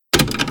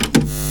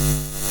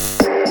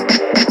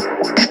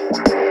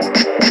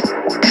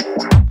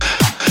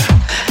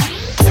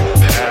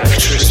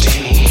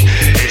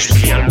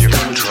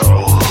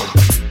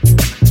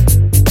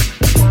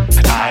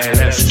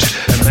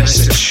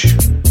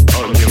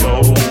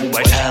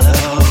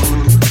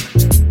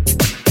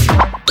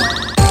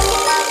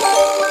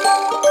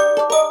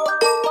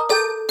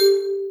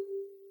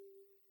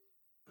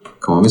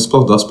Imam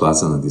sploh dosti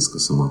placa na disku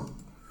samo.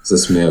 Se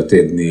smejo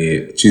te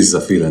dni čist za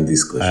filen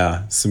disko.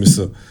 Ja, sem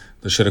mislil,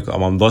 da še rekel,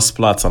 imam dosti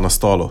placa na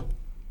stolu.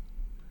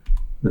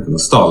 Ne, na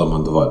stolu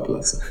imam dovolj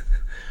placa.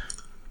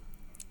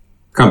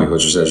 Kaj mi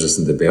hočeš reči, da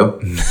sem debel?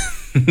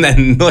 Ne,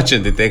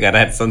 nočem ti tega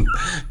reči,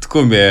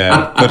 tako mi je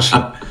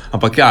pršil.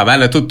 Ampak ja,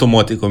 mene tudi to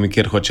moti, ko mi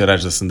kjer hoče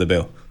reči, da sem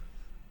debel.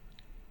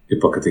 Je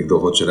pa, kad ti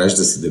kdo hoče reči,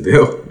 da si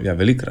debel? Ja,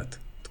 velikrat.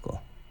 Tako.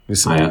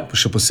 Mislim,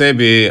 še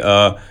posebej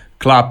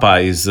klapa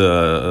iz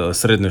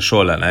srednje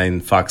šole, ne, in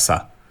faksa.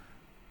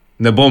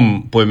 Ne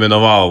bom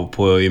poimenoval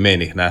po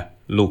imenih, ne,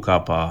 Luka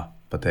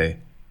pa tej.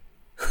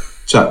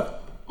 Čak,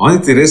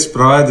 oni ti res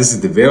pravijo, da si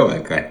debel,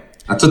 kaj?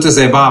 A to te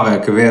zajebavajo,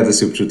 ker vejo, da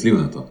si občutljiv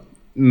na to?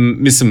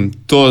 Mislim,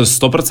 to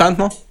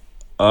 100%.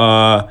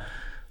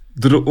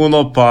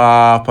 Drugo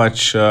pa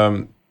pač,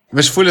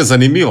 veš, ful je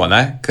zanimivo,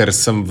 ne? Ker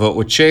sem v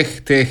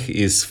očeh teh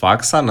iz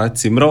faksa, na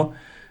Cimrov,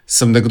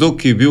 sem nekdo,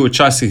 ki je bil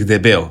včasih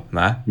debel,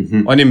 ne?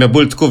 Oni me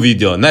bolj tako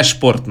vidijo, ne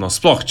športno,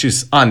 sploh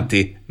čist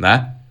anti,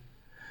 ne?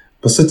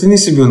 Pa se ti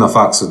nisi bil na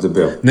faksu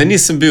debel? Ne,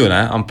 nisem bil,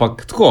 ne?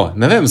 Ampak tako,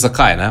 ne vem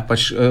zakaj, ne?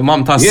 Pač,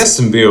 imam ta... Jaz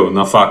sem bil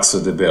na faksu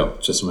debel,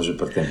 če smo že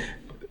pri tem.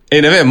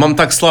 Ne vem, imam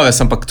tak sloves,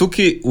 ampak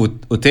tukaj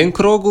v tem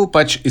krogu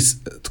pač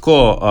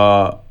tako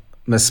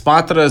me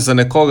smatrajo za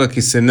nekoga,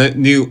 ki se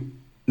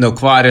ne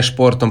ukvarja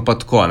športom pa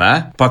tako,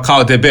 ne? Pa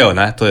kao debel,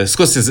 ne? To je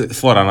skozi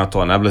fora na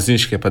to, ne?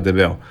 Blazinški je pa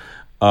debel.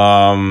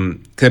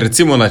 Ker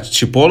recimo na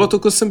Čipolotu,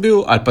 ko sem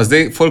bil, ali pa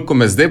zdaj, folk, ko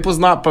me zdaj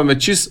pozna, pa me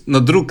čist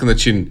na drug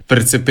način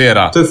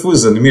percepira. To je ful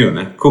zanimiv,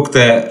 ne?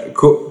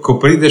 Ko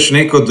prideš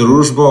v neko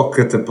družbo,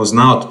 ki te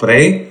pozna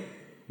odprej,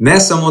 ne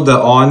samo, da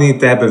oni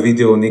tebe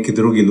vidijo v neki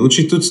drugi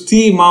luči, tudi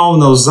ti malo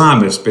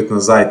navzamer spet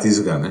nazaj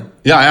tizga, ne?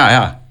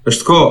 Ja.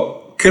 Veš tako,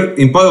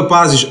 in pa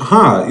opaziš,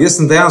 jaz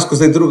sem dejansko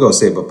zdaj druga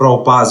oseba,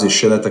 prav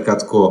opaziš šele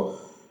takrat,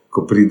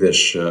 ko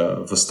prideš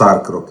v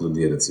star krog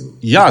ljudi, recimo.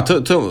 Ja,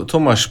 to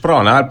imaš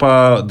prav, ne? Ali pa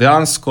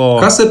dejansko...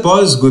 Kaj se pa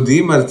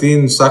zgodi,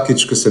 Martin,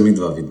 vsakič, ko se mi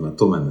dva vidimo?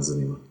 To mene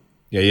zanima.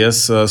 Ja,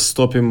 jaz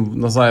stopim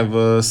nazaj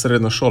v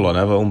srednjo šolo,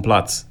 ne? V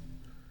Umplac.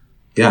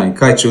 Ja, in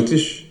kaj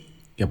čutiš?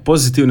 Ja,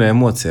 pozitivne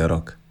emocije,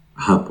 Rok.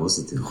 Aha,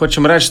 pozitivno.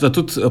 Hočem reči, da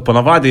tudi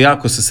ponavadi,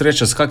 ko se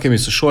sreča s kakimi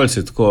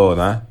sošolci, tako,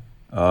 ne,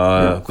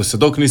 ko se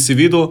dolgo nisi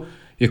videl,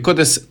 je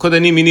kot da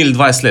ni minili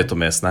 20 let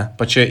vmes, ne,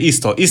 pa če je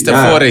iste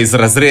fore iz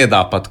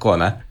razreda, pa tako,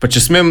 ne. Pa če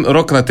smem,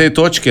 Rok, na tej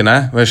točki,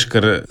 ne, veš,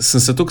 ker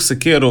sem se tukaj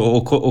sekiral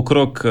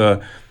okrog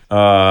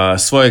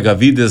svojega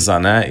videza,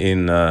 ne,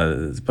 in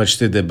pač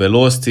te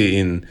debelosti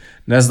in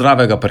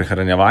nezdravega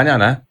prehranjevanja,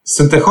 ne.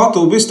 Sem te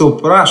hotel v bistvu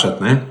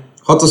vprašati, ne.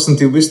 Hotel sem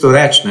ti v bistvu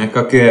reči,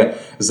 kako je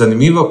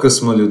zanimivo, ko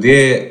smo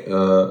ljudje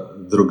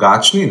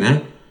drugačni,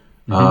 ne?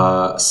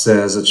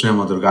 Se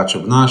začnemo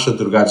drugače obnašati,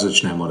 drugače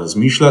začnemo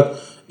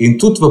razmišljati in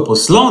tudi v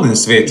poslovnem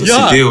svetu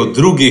si del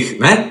drugih,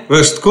 ne?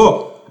 Veš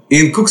tako.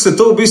 In kako se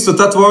to v bistvu,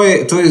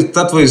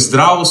 ta tvoj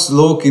zdrav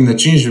slog in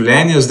način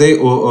življenja zdaj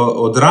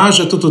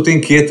odraža tudi v tem,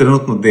 kje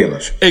trenutno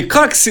delaš.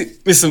 Kak si,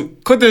 mislim,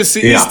 kot da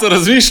si isto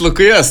razmišljal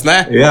kot jaz, ne?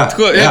 Ja.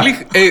 Tako,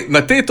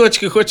 na tej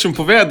točki hočem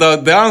povedati,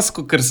 da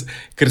dejansko, ker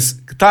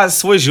ta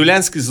svoj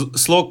življenjski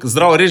slog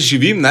zdrav res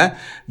živim, ne?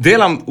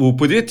 Delam v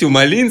podjetju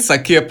Malinca,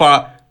 ki je pa,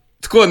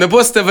 tako ne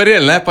boste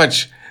verjeli, ne,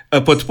 pač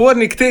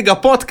podpornik tega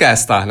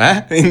podcasta,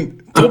 ne?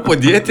 In to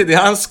podjetje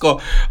dejansko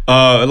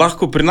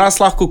pri nas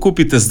lahko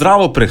kupite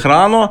zdravo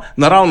prehrano,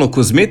 naravno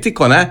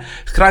kozmetiko, ne?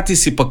 Hkrati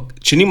si pa,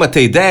 če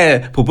nimate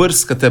ideje,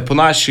 pobrskate po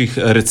naših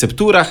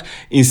recepturah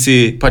in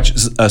si pač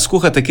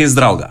skuhate kaj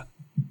zdravega.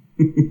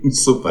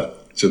 Super,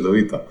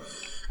 čudovito.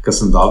 Kaj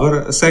sem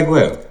dober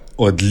segway?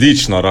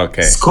 Odlično,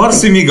 Roke. Skor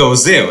si mi ga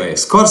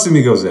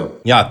vzel.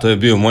 Ja, to je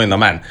bil moj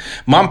namen.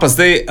 Imam pa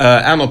zdaj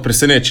eno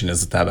presenečenje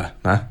za tebe,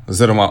 ne?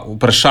 Oziroma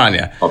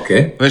vprašanje.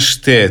 Okay.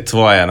 Veš te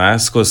tvoje, ne?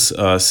 Skozi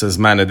se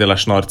z mene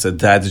delaš norce,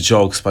 dad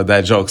jokes pa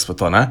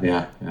to, ne?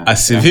 Ja. A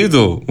si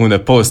videl une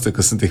poste,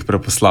 ko sem ti jih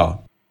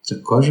preposlal?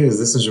 Tako že,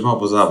 zdaj sem že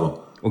malo pozabil.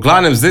 V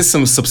glavnem, zdaj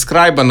sem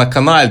subscriber na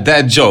kanal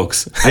Dad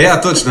Jokes.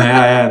 Ja, točno,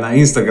 na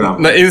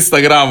Instagramu. Na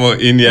Instagramu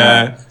in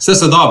je... Vse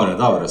so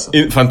dobre so.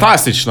 In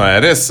fantastično je,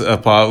 res,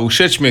 pa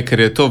všeč mi je, ker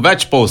je to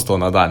več postov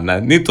na dan, ne?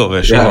 Ni to,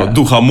 veš,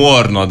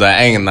 duhamorno, da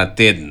je en na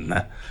teden,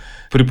 ne?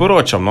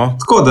 Priporočam, no?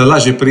 Tako, da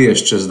lažje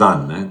priješ čez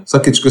dan, ne?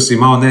 Vsakič, ko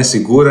si malo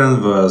nesiguren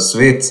v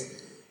svet,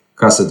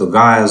 kaj se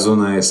dogaja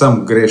zunaj,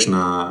 sam greš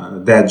na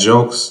Dad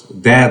Jokes,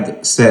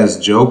 Dad Says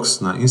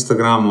Jokes na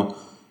Instagramu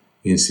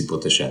in si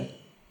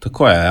potešen.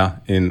 Tako je, ja.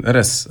 In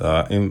res.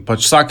 In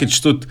pač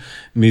vsakič tudi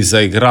mi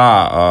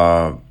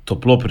zaigra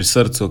toplo pri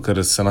srcu,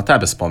 ker se na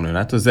tebe spomnim.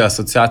 Ne? To je zdaj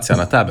asociacija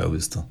na tebe v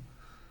bistvu.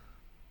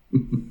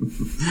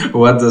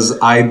 What does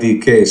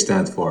IDK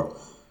stand for?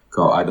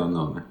 I don't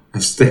know. Ne?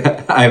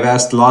 I've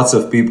asked lots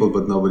of people,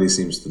 but nobody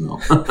seems to know.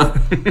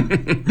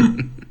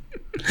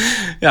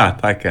 Ja,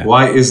 tako je.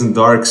 Why isn't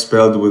dark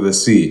spelled with a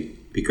C?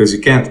 Because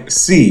you can't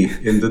see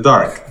in the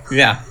dark.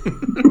 Ja.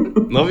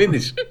 No,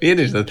 vidiš,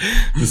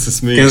 da se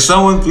smiješ. Can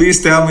someone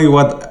please tell me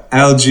what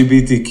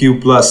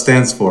LGBTQ+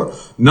 stands for?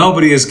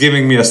 Nobody is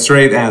giving me a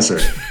straight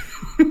answer.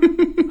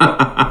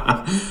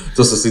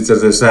 To so sicer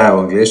vse v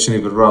angleščini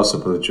prebral, se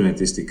pravičujem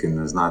tisti, ki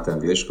ne znate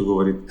angleško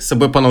govoriti. Se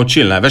bojo pa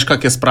naučili, ne? Veš,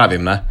 kak jaz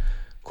pravim, ne?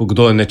 Ko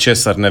kdo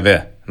nečesar ne ve.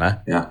 Ne?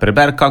 Ja.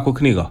 Preber kako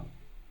knjigo.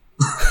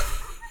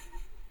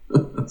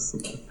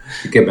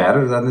 Kaj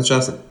bereš zadnje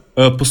čase?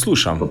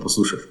 Poslušam. Pa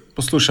poslušaš?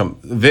 Poslušam.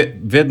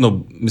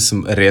 Vedno,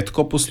 mislim,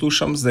 redko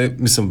poslušam, zdaj,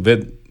 mislim,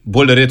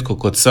 bolj redko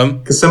kot sem.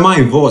 Ker se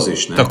manj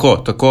voziš, ne?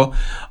 Tako.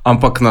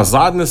 Ampak na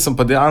zadnje sem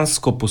pa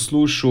dejansko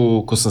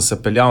poslušal, ko sem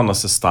se peljal na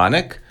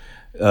sestanek,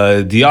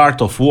 The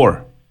Art of War.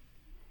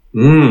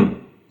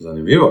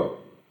 Zanimivo.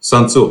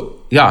 Sun Tzu.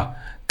 Ja,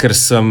 ker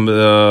sem,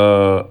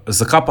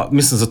 zakaj pa,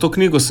 mislim, za to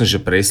knjigo sem že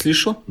prej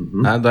slišal,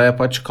 ne, da je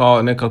pač kao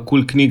neka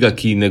cool knjiga,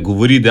 ki ne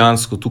govori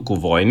dejansko tukaj o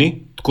vojni,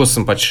 tako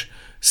sem pač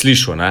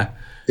slišal, ne.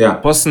 Ja.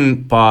 Pa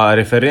sem pa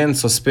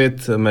referenco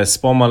spet me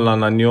spomnila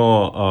na njo,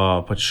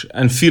 pač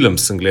en film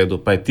sem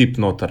gledal, pa je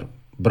tip noter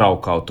bral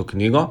kao to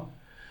knjigo.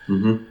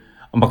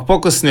 Ampak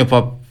ko sem jo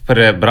pa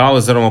prebral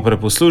oziroma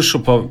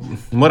preposlušal, pa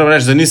moram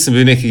reči, da nisem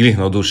bil nekaj glih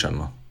navdušen.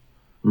 No.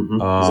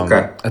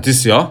 Zakaj? A ti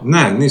si jo?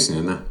 Ne, nisem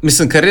jo, ne.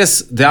 Mislim, ker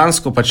res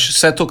dejansko pač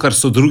vse to, kar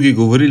so drugi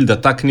govorili, da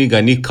ta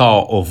knjiga ni kao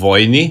o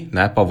vojni,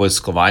 ne, pa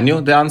vojskovanju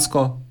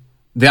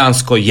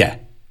dejansko je.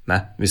 Ne,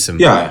 mislim.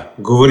 Ja,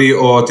 govori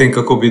o tem,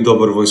 kako biti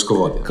dober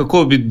vojskovodja.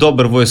 Kako biti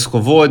dober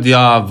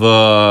vojskovodja v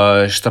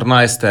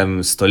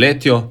 14.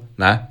 stoletju,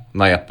 ne,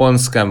 na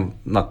Japonskem,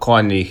 na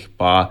konjih,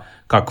 pa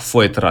kako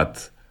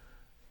fojtrat.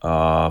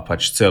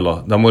 Pač celo,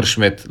 da moraš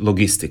imeti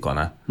logistiko.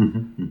 Ne?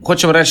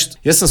 Hočem reči,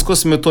 jaz sem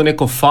skozi imel to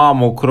neko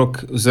famo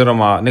okrog,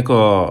 oziroma neko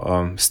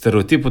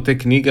stereotipo te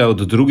knjige od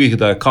drugih,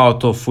 da je kao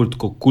to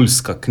fultko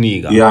kulska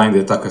knjiga. Ja, in da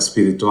je taka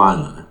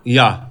spiritualna. Ne?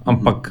 Ja,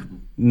 ampak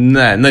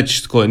ne, nič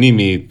tako, ni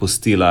mi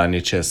pustila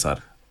ničesar,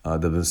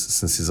 da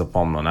sem si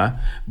zapomnil. Ne?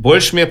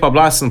 Boljš mi je pa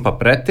bila, sem pa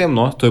predtem,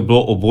 no, to je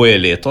bilo oboje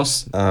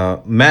letos,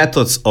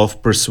 Methods of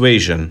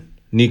Persuasion,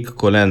 Nick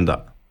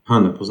Kolenda.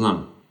 Ne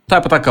poznam. Ta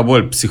je pa taka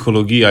bolj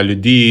psihologija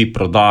ljudi,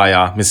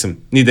 prodaja, mislim,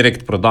 ni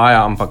direkt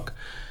prodaja, ampak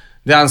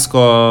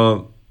dejansko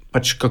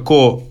pač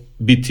kako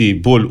biti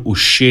bolj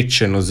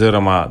všečen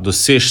oziroma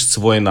doseči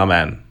svoj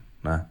namen.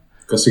 Ne?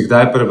 Kaj si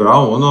kdaj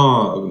prebral ono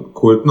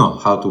kultno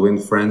How to Win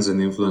Friends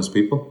and Influence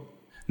People?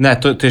 Ne,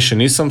 te še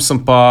nisem, sem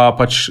pa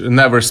pač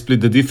Never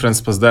Split the Difference,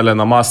 pa zdaj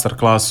na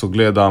masterclassu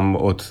gledam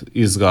od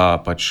izga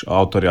pač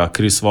avtorja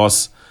Chris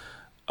Voss,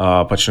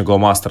 pač njegov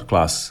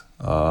masterclass.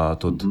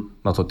 Tudi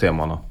na to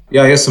temo. No.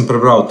 Ja, jaz sem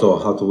prebral to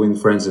How to Win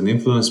Friends and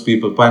Influence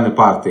People, pa je ne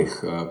par teh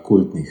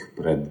kultnih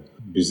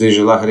bi zdaj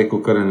že lahko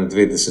rekel kar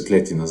 20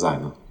 leti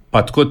nazaj. No.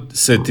 Pa tako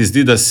se ti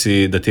zdi,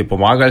 da ti je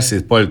pomagal, si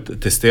pol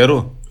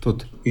testiral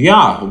tudi?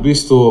 Ja, v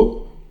bistvu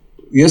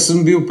jaz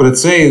sem bil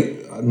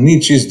precej,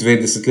 ni čist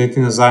 20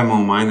 leti nazaj,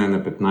 malo manj,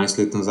 15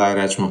 let nazaj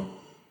rečemo.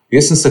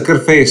 Jaz sem se kar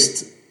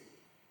fejst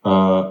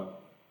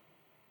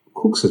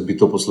kako se bi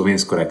to po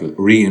slovensko rekli,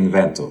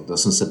 reinvental, da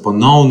sem se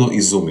ponovno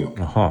izumil.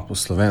 Aha, po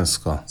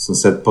slovensko. Sem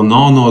se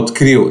ponovno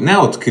ne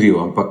odkril,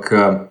 ampak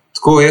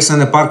tako, jaz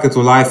sem parkrat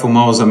v lifeu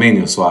malo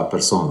zamenil svojo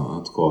persono,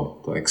 no,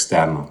 tako, to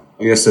eksterno.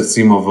 Jaz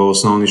recimo v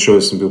osnovni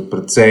šoli sem bil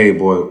precej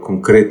bolj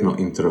konkretno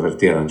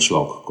introvertiran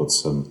človek, kot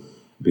sem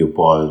bil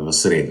pol v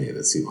srednji,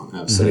 recimo.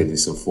 Ne. V srednji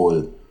sem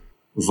ful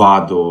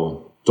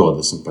vadil to,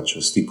 da sem pač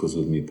v stiku z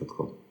ljudmi, pa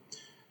tako.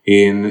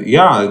 In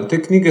ja, te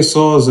knjige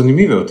so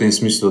zanimive v tem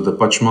smislu, da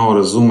pač malo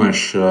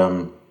razumeš,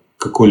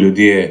 kako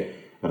ljudje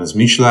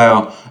razmišljajo.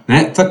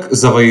 Tak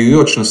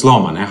zavajajoč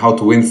naslov, How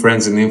to Win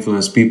Friends and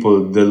Influence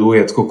People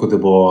deluje tako, kot da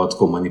bo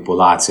tako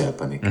manipulacija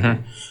pa nekaj.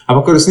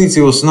 Ampak v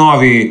resnici v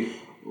osnovi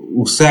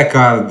vse,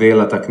 kar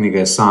dela ta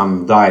knjiga, je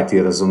sam daje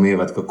ti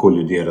razumevati, kako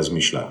ljudje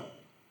razmišljajo.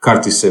 Kar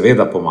ti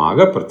seveda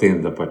pomaga pri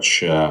tem, da pač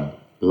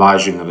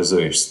lažje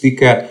navezuješ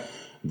stike,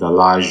 da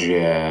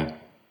lažje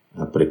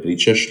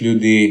prepričaš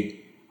ljudi,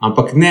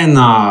 ampak ne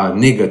na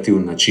negativ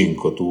način,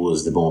 kot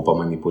zdaj bomo pa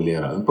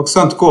manipulirali. Ampak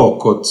samo tako,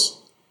 kot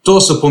to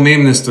so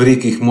pomembne stvari,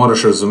 ki jih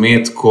moraš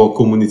razumeti, ko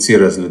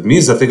komuniciraš z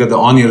ljudmi, zato da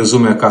oni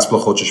razumejo, kaj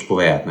sploh hočeš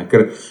povedati. Ne?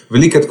 Ker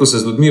velikokrat, ko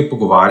se z ljudmi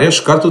pogovarjaš,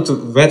 kar tudi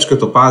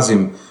večkrat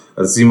opazim,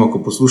 recimo,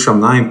 ko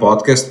poslušam najin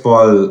podcast,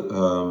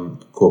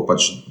 ko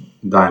pač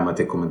dajemo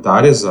te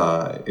komentarje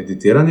za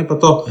editiranje, pa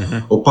to,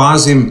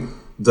 opazim,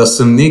 da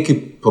sem nekaj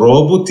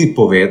probal ti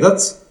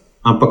povedati,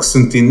 ampak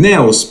sem ti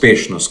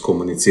neuspešno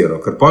skomuniciral.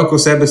 Ker pa, ko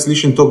sebe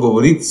slišim to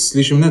govoriti,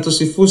 slišim, to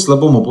si ful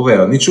slabo mu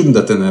povedal, ni čudno,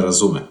 da te ne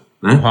razume.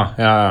 Ne? Aha,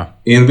 ja.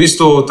 In v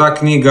bistvu ta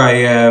knjiga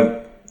je,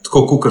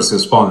 tako kukor se jo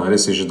spomnim,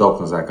 res je že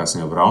dolgo nazaj, kaj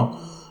sem jo bral,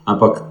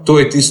 ampak to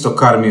je tisto,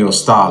 kar mi je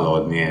ostalo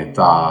od nje,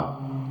 ta,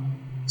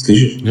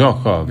 slišiš? Ja,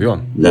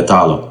 avion.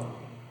 Letalo.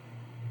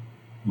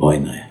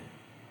 Vojna je.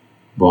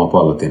 Bomo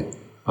pa o tem.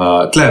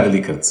 Tle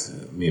velikrat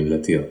mi jim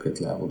letijo, kaj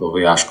tle, v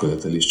vojaško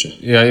letališče.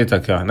 Ja,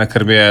 itak, ja.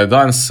 Ker mi je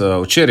danes,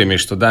 včeraj mi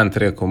je študent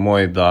rekel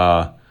moj,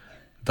 da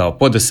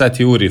po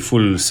 10 uri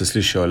ful se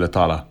slišijo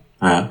letala.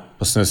 Ja.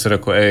 Pa sem jaz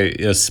rekel,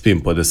 jaz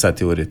spim po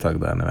 10 uri,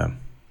 tako da ne vem.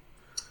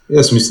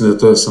 Jaz mislim, da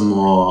to je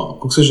samo,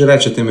 kako se že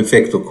reče tem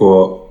efektu,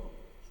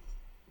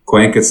 ko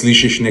enkrat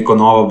slišiš neko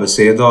novo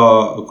besedo,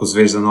 ko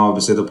zveš za novo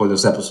besedo, pa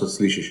vse posod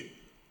slišiš.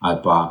 Ali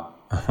pa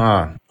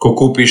Aha. Ko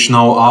kupiš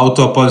nov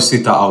avto, pa vsi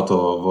ta avto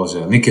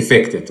vozijo. Nek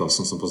efekt je to,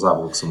 sem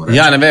pozabil, kako sem rekel.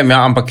 Ja, ne vem,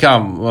 ampak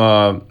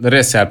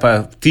res je, ali pa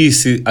ti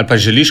ali pa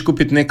želiš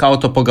kupiti nek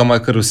avto, pa ga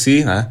imajo kar vsi,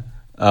 ne?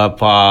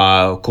 Pa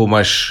ko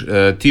imaš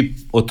ti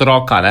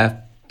otroka, ne?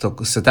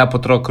 Se te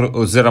otrok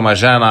oziroma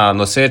žena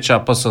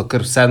noseča, pa so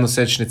kar vse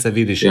nosečnice,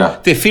 vidiš. Ja.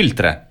 Te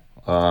filtre.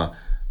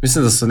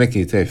 Mislim, da so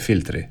neki te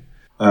filtri.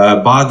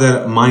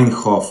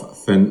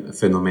 Bader-Meinhof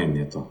fenomen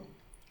je to.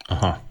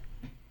 Aha.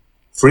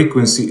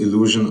 Frequency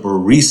illusion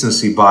or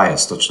recency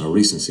bias, točno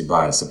recency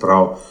bias, se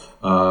pravi,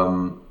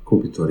 kako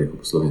bi to rekel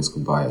po slovensko,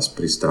 bias,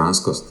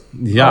 pristranskost.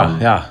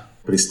 Ja.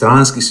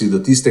 Pristranski si do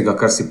tistega,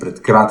 kar si pred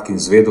kratkim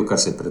zvedel, kar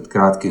se je pred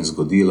kratkim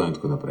zgodilo in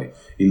tako naprej.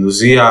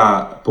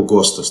 Iluzija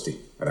pogostosti,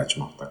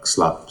 rečemo, tak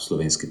slab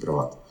slovenski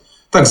prevod.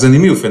 Tak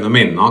zanimiv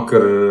fenomen, no,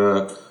 ker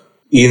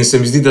in se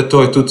mi zdi, da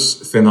to je tudi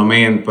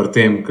fenomen pri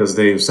tem, ker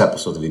zdaj vse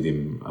posod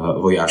vidim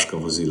vojaška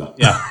vozila.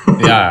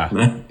 Ja.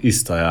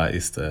 Isto.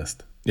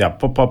 Ja,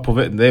 pa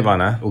dejva,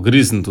 ne,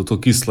 ugrizniti v to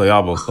kislo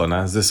jabolko,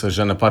 ne, zdaj se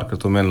že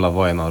neparkrat omenila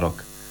vojna rok.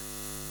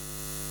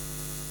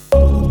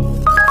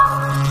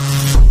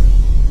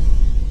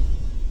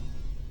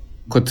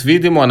 Kot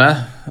vidimo,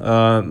 ne,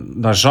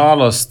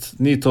 nažalost,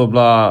 ni to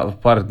bila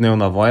par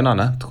dnevna vojna,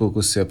 ne, tako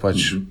kot si je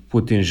pač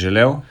Putin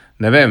želel.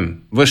 Ne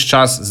vem, ves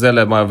čas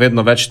zdaj imajo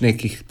vedno več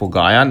nekih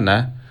pogajanj, ne,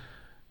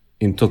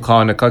 in to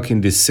kao nekako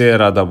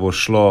indicira, da bo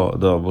šlo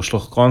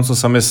k koncu,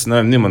 sam jaz ne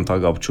vem, nimam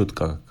tega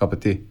občutka, kaj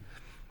pa ti?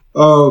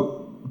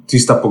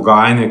 Tista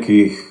pogajanja, ki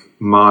jih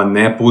ima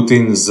ne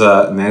Putin z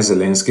ne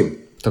Zelenskim.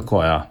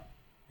 Tako, ja.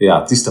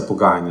 Ja, tista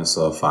pogajanja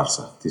so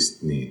farsa,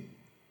 tist ni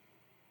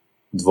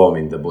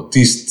dvomim, da bo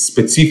tist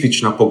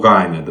specifična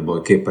pogajanja, da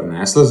bo kaj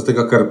prinesla,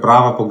 zato ker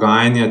prava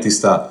pogajanja,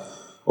 tista,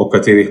 o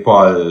katerih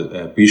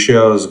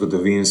pišejo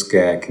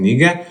zgodovinske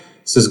knjige,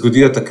 se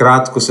zgodijo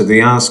takrat, ko se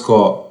dejansko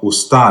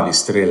ustavi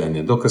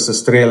streljanje. Dokaj se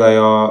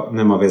streljajo,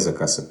 nema veze,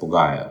 kaj se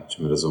pogaja,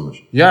 če me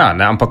razumeš. Ja,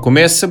 ne, ampak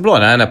vmes je bilo,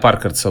 ne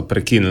parkrat so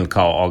prekinili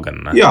kao ogenj.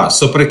 Ne? Ja,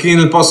 so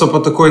prekinili, pa so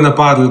pa takoj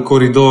napadli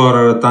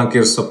koridor, tam,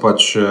 kjer so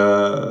pač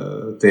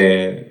te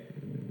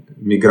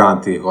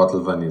migranti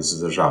hoteli ven iz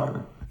države.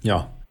 Ne?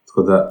 Ja.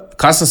 Da...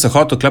 Kaj sem se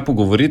hotel klepo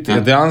govoriti,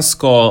 je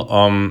dejansko,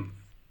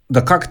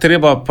 da kak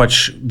treba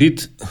pač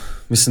biti,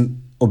 mislim,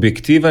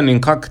 objektiven in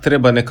kak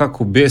treba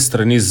nekako obe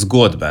strani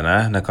zgodbe,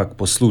 ne? Nekako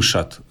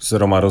poslušati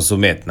oziroma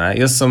razumeti. Ne?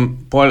 Jaz sem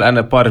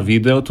par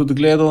videov tudi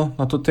gledal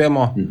na to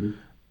temo,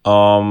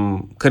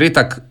 ker je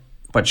tak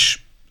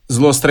pač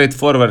zelo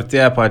straightforward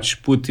je, pač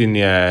Putin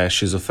je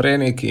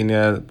šizofrenik in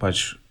je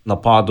pač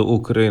napadel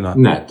Ukrajino.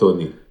 Ne, to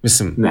ni.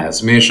 Mislim, ne,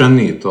 zmešan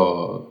ni,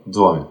 to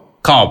dvomim.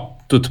 Kao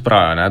tudi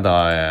pravijo, ne,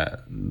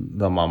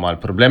 da ima malo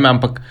probleme,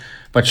 ampak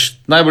pač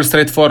najbolj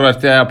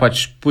straightforward je,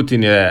 pač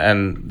Putin je en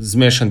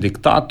zmešan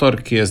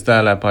diktator, ki je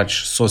zdaj pač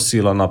so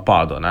silo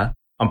napadel, ne.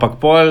 Ampak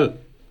pol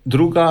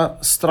druga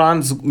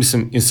stran,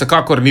 mislim, in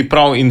vsekakor ni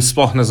prav in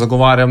sploh ne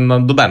zagovarjam na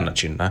doben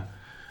način, ne.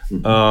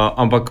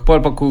 Ampak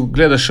pol pa, ko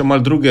gledaš še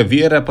malo druge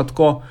vire, pa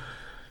tako,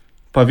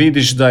 pa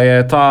vidiš, da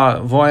je ta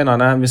vojna,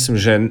 ne, mislim,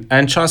 že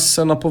en čas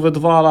se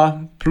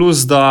napovedovala,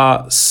 plus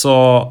da so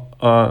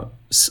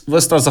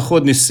ves ta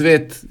zahodni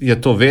svet je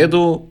to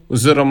vedel,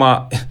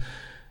 oziroma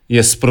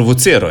je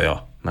sprovocirajo.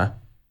 Ne?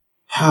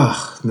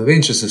 Ne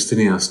vem, če se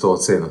strinjam s to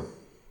oceno.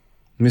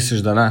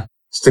 Misliš, da ne?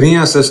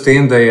 Strinjam se s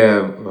tem, da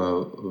je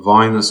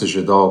vojna se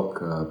že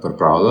dolgo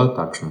pripravljala,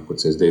 takšna,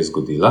 kot se je zdaj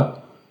zgodila.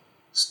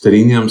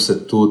 Strinjam se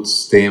tudi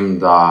s tem,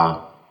 da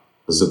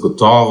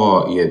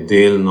zagotovo je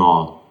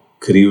delno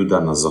krivda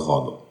na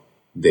Zahodu.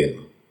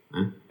 Delno.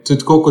 Ne? To je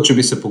tako, kot če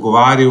bi se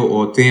pogovarjal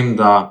o tem,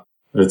 da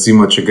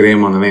recimo, če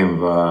gremo, ne vem,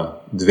 v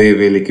dve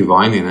veliki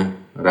vojni, ne?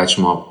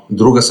 Rečemo,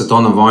 druga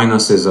svetovna vojna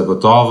se je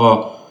zagotovo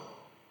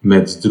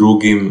med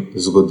drugim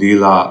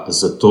zgodila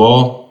zato,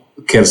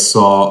 ker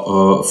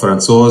so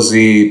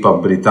Francozi, pa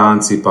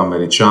Britanci, pa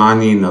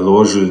Američani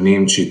naložili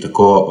Nemčiji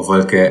tako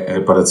velike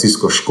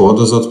reparacijsko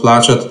škodo za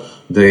odplačati,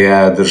 da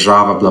je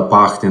država bila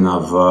pahnjena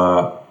v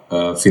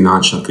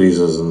finančno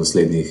krizo za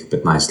naslednjih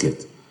 15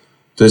 let.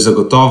 To je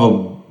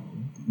zagotovo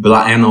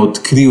bila ena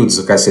od krivd,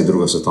 zakaj se je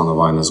druga svetovna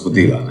vojna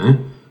zgodila. Ne?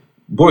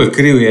 Bolj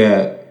kriv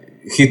je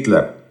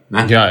Hitler.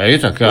 Ne? Ja, je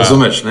itak, ja.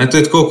 Razumeš, ne? To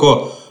je tako,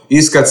 ko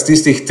iskati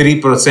tistih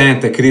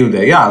 3%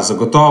 krivde. Ja,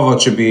 zagotovo,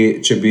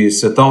 če bi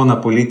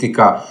svetovna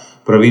politika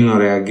pravilno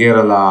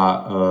reagirala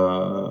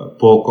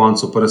po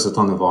koncu prve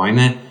svetovne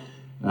vojne,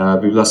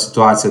 bi bila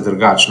situacija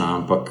drugačna,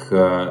 ampak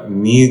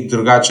ni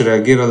drugače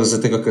reagirala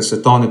zato, ker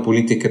svetovne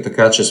politike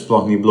takrat še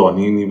sploh ni bilo.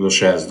 Ni bilo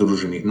še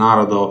Združenih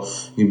narodov,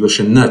 ni bilo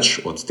še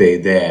nič od te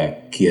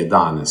ideje, ki je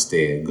danes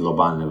te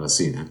globalne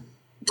vasi. Ne?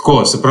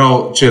 Tako, se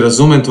pravi, če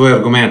razumem tvoj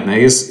argument, ne,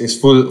 jaz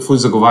ful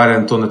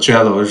zagovarjam to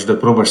načelo, da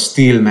probaš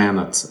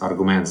steelmanati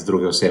argument z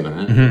druge osebe.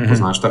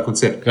 Poznaš ta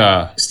koncept?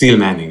 Ja.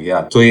 Steelmanning,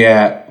 ja. To je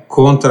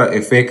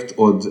kontraefekt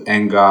od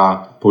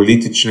enega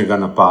političnega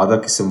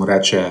napada, ki se mu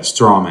reče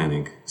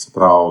strawmanning. Se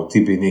pravi,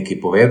 ti bi nekaj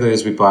povedal,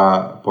 jaz bi pa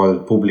po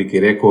publiki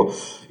rekel,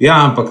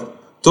 ja, ampak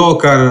to,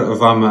 kar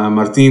vam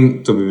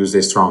Martin, to bi bil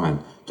zdaj strawman,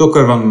 to,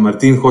 kar vam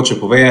Martin hoče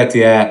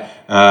povedati je,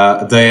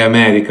 da je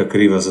Amerika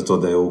kriva za to,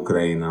 da je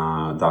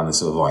Ukrajina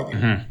danes v vojni.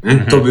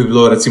 To bi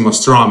bilo recimo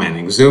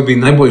strawmanning. Vzel bi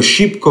najbolj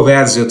šibko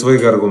verzijo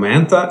tvojega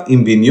argumenta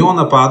in bi njo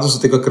napadel,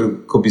 zato ker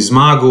ko bi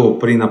zmagal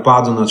pri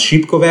napadu na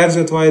šibko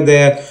verzijo tvoje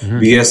ideje,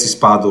 bi jaz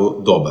izpadel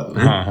dober.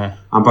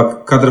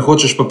 Ampak kadar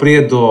hočeš pa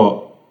prijeti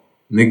do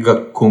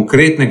nekega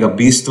konkretnega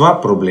bistva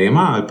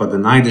problema ali pa da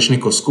najdeš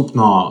neko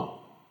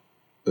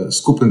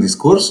skupen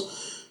diskurs,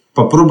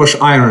 pa probaš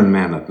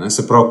Ironmanat,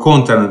 se pravi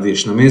kontra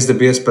narediš. Namesto da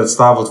bi jaz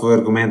predstavil tvoj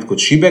argument kot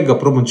šibek, ga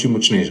probam čim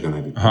močnejšega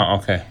narediti.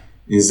 Okay.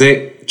 In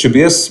zdaj, če bi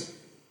jaz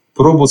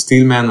probal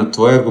Steelmanat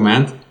tvoj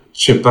argument,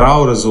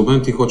 čeprav razumem,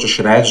 ti hočeš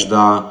reči,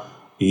 da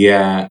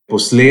je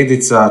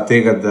posledica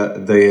tega,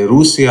 da je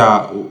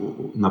Rusija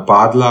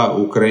napadla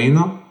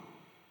Ukrajino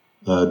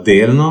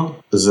delno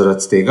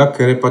zaradi tega,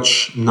 ker je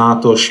pač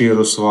NATO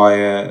širil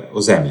svoje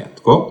ozemlje.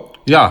 Tako?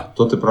 Ja.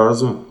 To te prav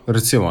razumem?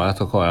 Recimo,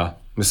 tako, ja.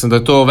 Mislim, da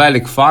je to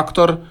velik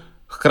faktor,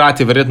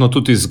 hkrati verjetno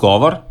tudi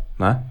izgovor,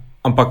 ne?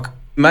 Ampak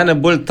mene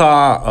bolj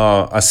ta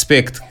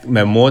aspekt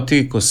me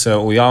moti, ko se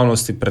v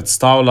javnosti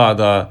predstavlja,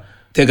 da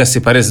tega si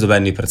pa res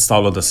doben ni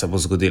predstavljal, da se bo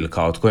zgodilo.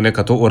 Tako je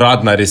neka to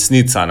uradna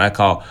resnica, ne?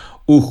 Kao,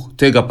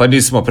 tega pa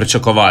nismo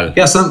pričakovali.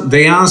 Ja, sem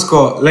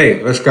dejansko,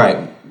 veš kaj,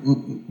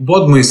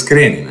 bodimo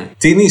iskreni, ne?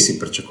 Ti nisi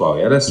pričakoval,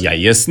 je res? Ja,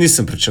 jaz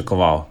nisem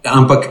pričakoval.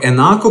 Ampak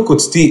enako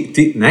kot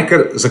ti ne,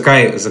 ker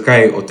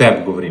zakaj o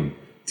tebi govorim?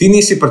 Ti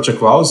nisi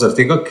pričakoval zaradi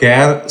tega,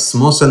 ker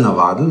smo se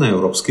navadili na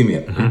evropski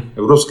mir.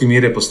 Evropski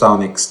mir je postal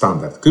nek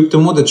standard. Kljub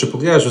temu, da če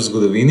pogledaš v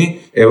zgodovini,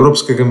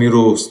 evropskega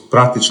miru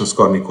praktično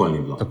skoraj nikoli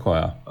ni bilo. Tako,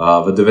 ja.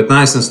 V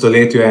 19.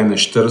 stoletju je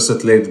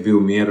 40 let bil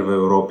mir v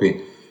Evropi,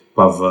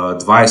 pa v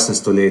 20.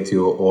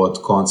 stoletju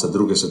od konca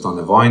druge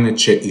svetovne vojne,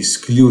 če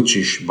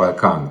izključiš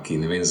Balkan,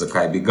 ki ne vem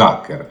zakaj bi ga,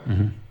 ker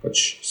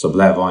pač so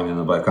bile vojne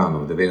na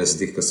Balkanu v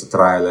 90-ih, ki so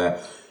trajale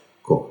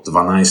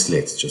 12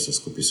 let, če se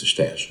skupaj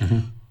sešteješ.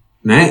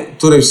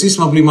 Torej, vsi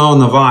smo bili malo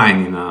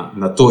navajeni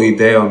na to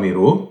idejo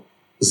miru.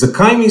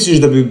 Zakaj misliš,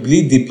 da bi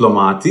bili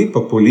diplomati pa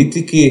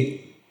politiki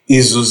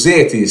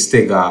izvzeti iz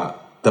tega,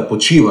 da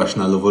počivaš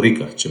na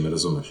lovorikah, če me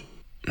razumeš?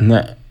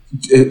 Ne.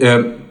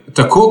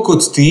 Tako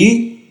kot ti,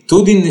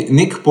 tudi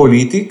nek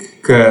politik,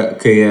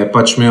 ki je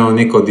pač imel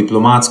neko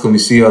diplomatsko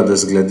misijo, da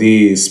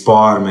zgladi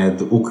spor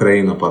med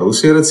Ukrajino pa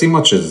Rusijo,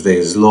 recimo, če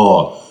zdaj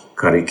zelo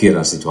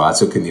karikiram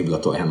situacijo, ker ni bila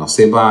to ena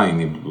oseba in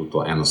ni bilo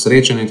to eno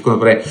srečanje in tako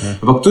naprej.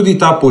 Ampak tudi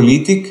ta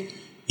politik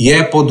je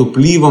pod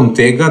vplivom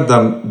tega,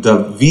 da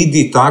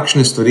vidi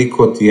takšne stvari,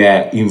 kot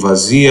je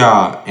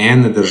invazija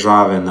ene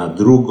države na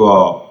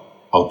drugo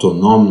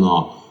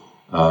avtonomno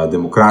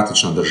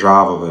demokratična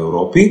država v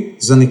Evropi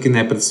za nekaj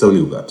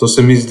nepredstavljivega. To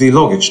se mi zdi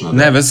logično.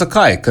 Ne, veš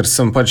zakaj? Ker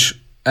sem pač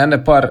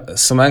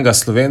sem enega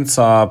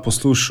Slovenca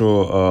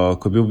poslušal,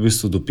 ko je bil v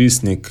bistvu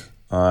dopisnik,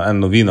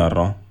 en novinar,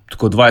 no?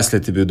 Tako 20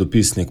 let je bil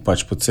dopisnik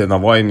pač na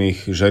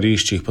vojnih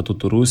žariščih, pa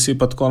tudi v Rusiji,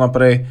 pa tako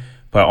naprej.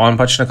 Pa je on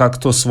pač nekako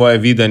to svoje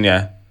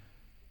videnje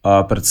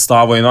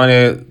predstavil in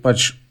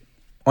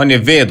on je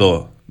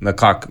vedel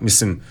nekako,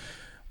 mislim,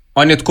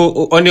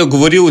 on je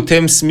govoril v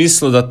tem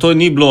smislu, da to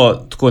ni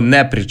bilo tako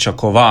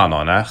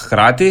nepričakovano, ne,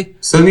 hkrati.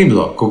 Se ni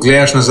bilo, ko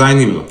gledaš nazaj,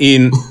 ni bilo.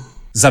 In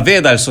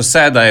zavedali so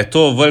se, da je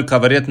to velika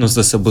verjetnost,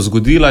 da se bo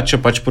zgodila, če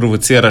pač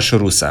provociraš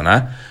Ruse,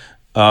 ne.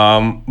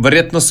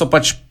 Verjetno so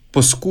pač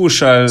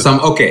poskušali...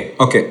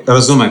 Ok,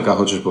 razumem, kaj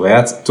hočeš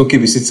povedati. Tukaj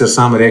bi sicer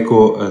sam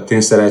rekel,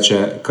 tem se reče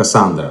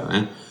Kassandra.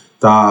 Ne?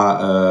 Ta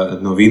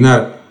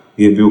novinar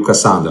je bil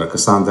Kassandra.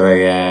 Kassandra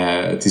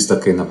je tista,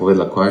 ki je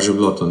napovedala, kaj je že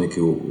bilo, to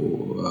nekaj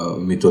v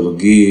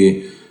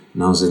mitologiji,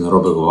 nam zdaj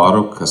narobe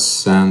govoril,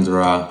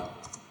 Kassandra...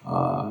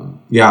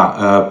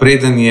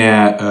 preden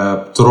je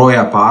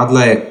Troja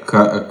padla, je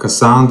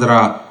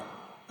Kassandra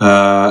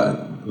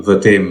v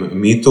tem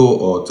mitu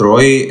o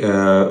Troji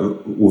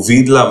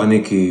uvidela v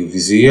neki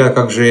viziji,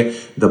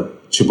 da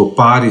če bo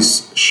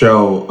Paris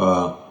šel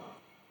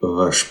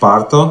v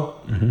Šparto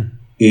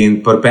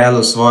in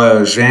pripeljal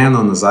svojo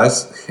ženo nazaj,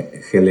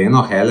 Helen,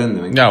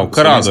 ne vem. Ja, v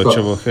Karado,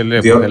 če bo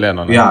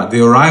Heleno. Ne? Ja,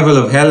 the arrival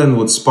of Helen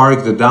would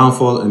spark the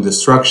downfall and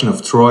destruction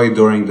of Troy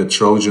during the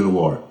Trojan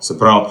War. Se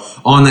pravi,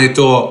 ona je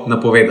to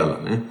napovedala.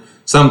 Ne?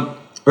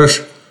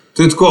 Veš,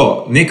 to je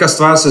tako, neka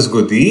stvar se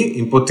zgodi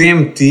in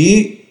potem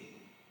ti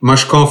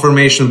imaš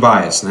confirmation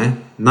bias, ne?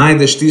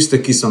 Najdeš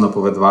tiste, ki so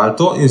napovedovali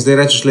to in zdaj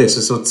rečeš,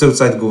 se so cel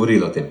cajt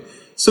govorili o tem.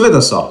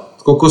 Seveda so,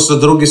 tako ko so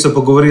drugi so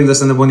pogovorili, da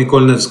se ne bo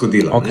nikoli ne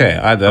zgodilo. Ok,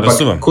 ajde,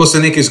 razumem. Ko se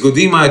nekaj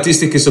zgodi, imajo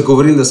tisti, ki so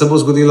govorili, da se bo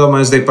zgodilo,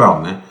 imajo zdaj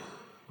prav, ne?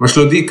 Imaš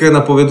ljudi, ki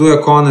napoveduje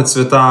konec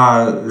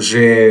sveta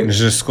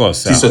že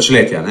skozi,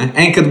 tisočletja, ne?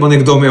 Enkrat bo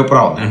nekdo imel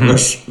prav, ne?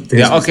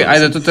 Ja, ok,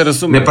 ajde, to te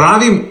razumem. Ne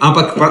pravim,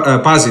 ampak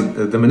pazi,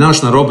 da me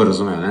naš narobe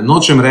razumel, ne?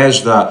 Nočem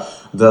reči,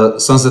 da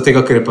sem za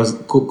tega, ker je pa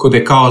kot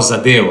je kao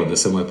zadevo, da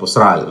se mu je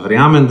posrali.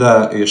 Verjamem,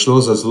 da je šlo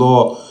za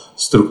zelo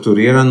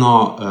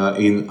strukturirano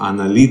in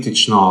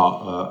analitično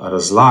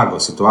razlago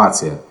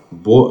situacije.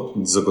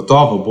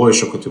 Zagotovo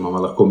boljšo, kot imamo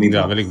lahko mi,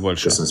 veliko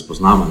boljšo. Ker sem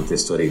spoznamo na te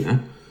stvari. Ne?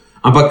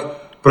 Ampak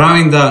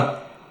pravim,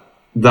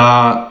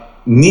 da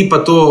ni pa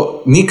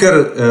to,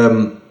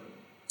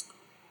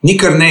 ni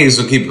kar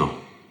neizogibno.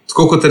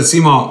 Tako kot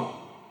recimo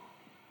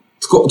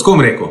tako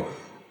bom rekel,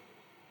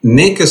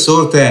 neke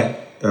sorte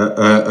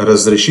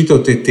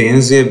razrešitev te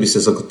tenzije bi se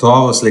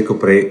zagotovo slej ko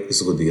prej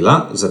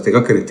zgodila,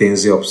 zato ker je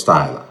tenzija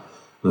obstajala.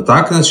 Na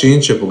tak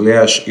način, če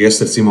pogledaš,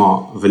 jaz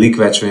recimo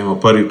veliko več vem o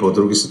prvi pa o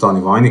drugi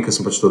svetovni vojni, ker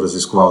sem pač to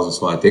raziskoval za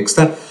svoje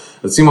tekste.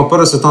 Recimo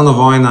prva svetovna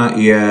vojna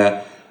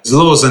je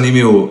zelo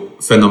zanimiv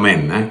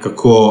fenomen, ne?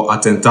 Kako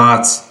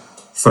atentat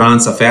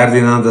Franca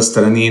Ferdinanda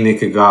strani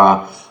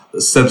nekega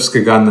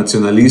srbskega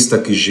nacionalista,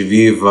 ki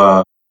živi v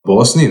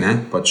Bosni, ne?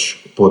 Pač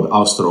pod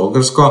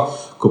Avstro-Ogrsko,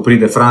 ko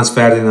pride Franc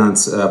Ferdinand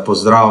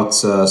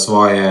pozdraviti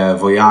svoje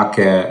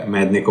vojake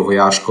med neko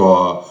vojaško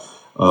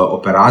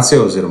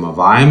operacijo oziroma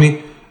vajami,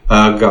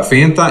 ga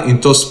fenta in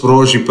to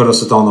sproži prvo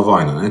svetovno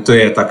vojno. Ne? To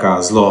je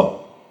taka zelo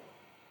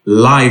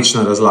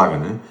laična razlaga.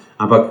 Ne?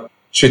 Ampak,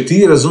 če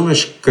ti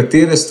razumeš,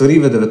 katere stvari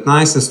v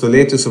 19.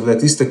 stoletju so bile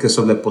tiste, ki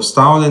so bile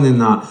postavljene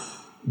na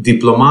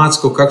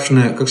diplomatsko,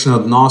 kakšne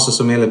odnose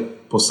so imele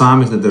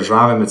posamezne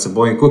države med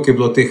seboj in koliko je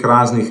bilo teh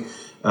raznih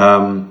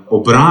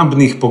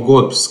obrambnih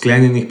pogodb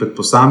sklenjenih pred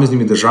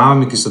posameznimi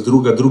državami, ki so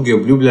druge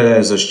obljubljale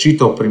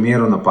zaščito v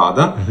primeru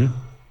napada,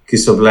 ki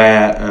so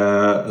bile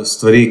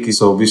stvari, ki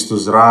so v bistvu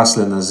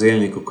zrasle na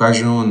zelniku, kaj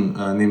že on,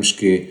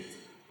 nemški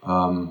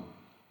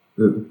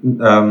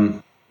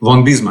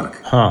von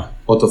Bismarck,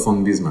 Otto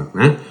von Bismarck,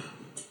 ne?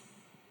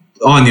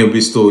 On je v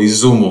bistvu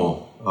izumil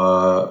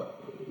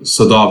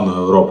sodobno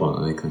Evropo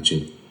na nek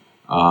način.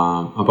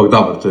 Ampak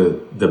dobro, to je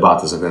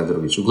debata za kaj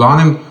drugič. V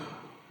glavnem,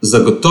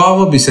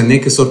 zagotovo bi se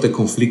neke sorte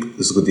konflikt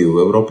zgodil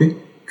v Evropi,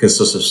 ker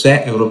so se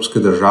vse evropske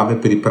države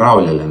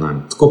pripravljale na nj.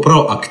 Tako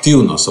prav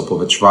aktivno so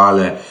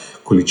povečevale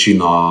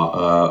količino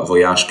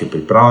vojaške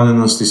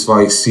pripravljenosti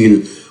svojih sil,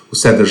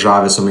 vse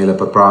države so imele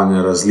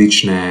pripravljene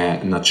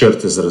različne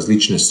načrte za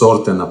različne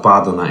sorte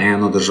napadov na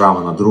eno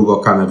državo, na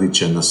drugo, kaj narediti,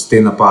 če nas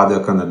te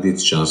napadejo, kaj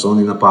narediti, če nas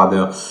oni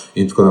napadejo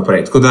in tako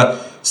naprej. Tako da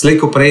slej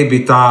ko prej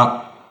bi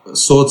ta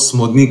sod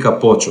smodnika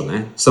počel.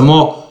 Ne?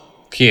 Samo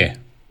kje?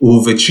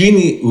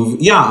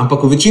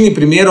 Ampak v večini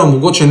primerov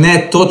mogoče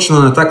ne točno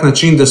na tak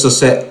način, da so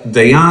se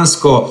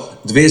dejansko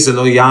dve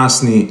zelo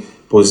jasni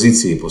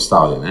poziciji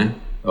postavili, ne?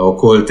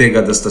 Okoli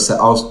tega, da sta se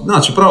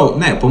čeprav,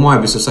 ne, po moje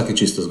bi se vsake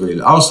čisto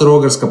zgodili.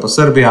 Avstro-Ogrska pa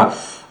Srbija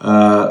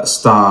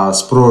sta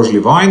sprožili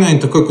vojno in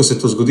takoj, ko se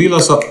to zgodilo,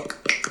 so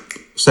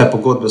vse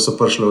pogodbe so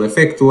prišle v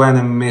efekt, v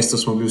enem mestu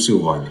smo bili vsi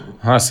v vojni.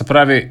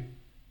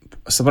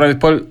 Se pravi,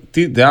 pol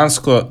ti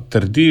dejansko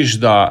trdiš,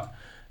 da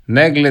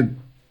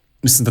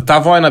mislim, da ta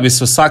vojna bi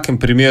se v vsakem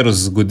primeru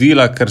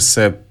zgodila, ker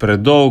se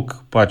predolg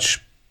pač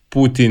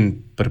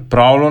Putin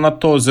pripravljal na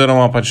to,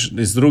 oziroma pač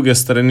iz druge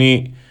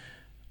strani,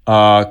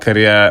 ker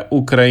je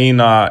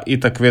Ukrajina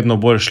itak vedno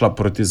bolj šla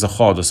proti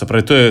Zahodu. Se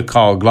pravi, to je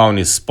kao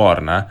glavni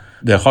spor, ne?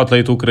 Da je hotela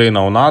iti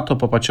Ukrajina v NATO,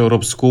 pa pač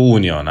Evropsko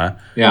unijo. Ne?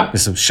 Ja.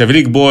 Mislim, še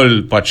veliko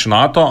bolj pač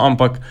NATO,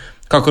 ampak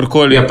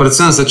kakorkoli. Ja,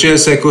 predvsem začeli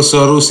se, ko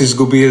so Rusi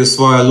izgubili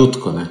svojo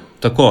lutko. Ne?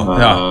 Tako,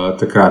 ja.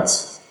 Takrat,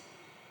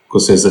 ko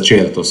se je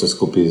začelo to vse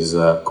skupaj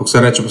kako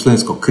se reče po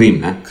slovensko, Krim,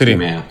 ne?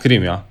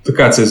 Krim, ja.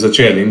 Takrat se je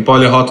začelo in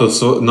pol je hotel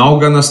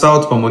novega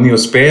nastaviti, pa mu ni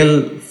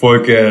uspel.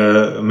 Folk je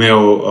imel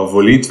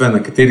volitve,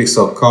 na katerih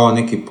so kao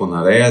neki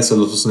ponarejali,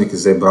 to so neki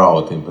zdaj bravo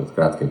o tem pred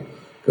kratkim,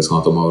 ker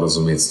smo to malo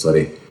razumeti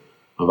stvari.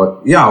 Ampak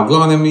ja, v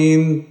glavnem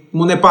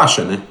mu ne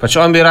paše, ne? Pač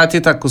on bi rad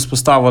tako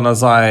vzpostavil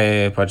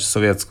nazaj pač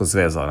Sovjetsko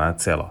zvezo, ne,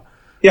 celo.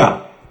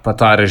 Ja. Pa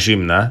ta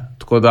režim, ne?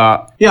 Tako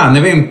da... Ja,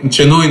 ne vem,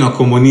 če nujno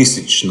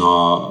komunistično,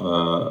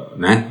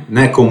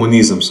 ne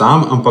komunizem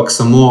sam, ampak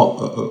samo,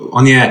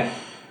 on je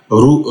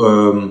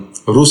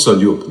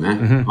rusoljub,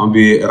 ne? On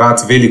bi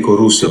rad veliko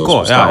Rusijo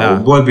vzpostavil. Ja.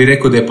 Bolj bi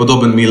rekel, da je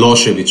podoben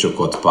Miloševiću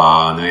kot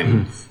pa, ne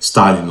vem,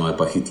 Stalinu ali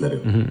pa Hitlerju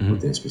v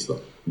tem smislu.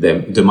 Da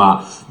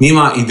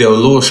nima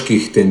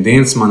ideoloških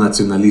tendenc, ima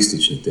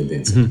nacionalistične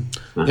tendence.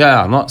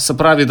 Ja, no, se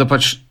pravi, da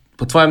pač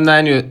po tvojem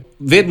mnenju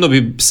vedno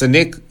bi se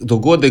nek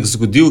dogodek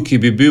zgodil, ki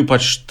bi bil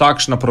pač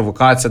takšna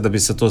provokacija, da bi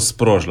se to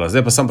sprožila.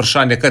 Zdaj pa sem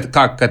vprašanje, kaj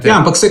Ja,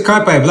 ampak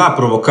kaj pa je bila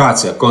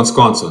provokacija, konc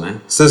koncev, ne?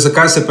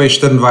 Zakaj se pa je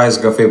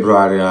 24.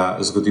 februarja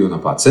zgodil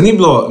napad? Se ni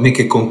bilo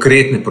neke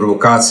konkretne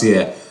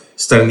provokacije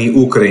strani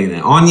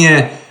Ukrajine. On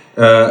je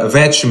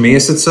več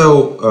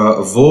mesecev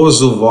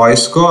vozil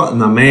vojsko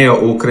na mejo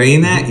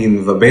Ukrajine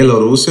in v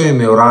Belorusijo, je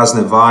imel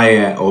razne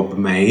vaje ob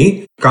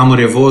meji, kamor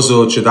je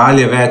vozil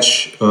čedalje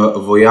več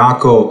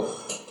vojakov,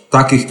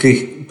 takih,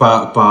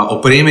 pa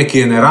opreme, ki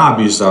je ne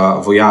rabiš za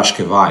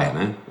vojaške vaje,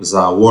 ne?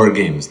 Za war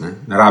games,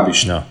 ne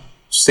rabiš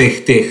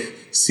vseh teh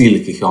sil,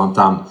 ki jih je on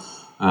tam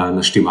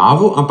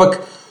naštimaval, ampak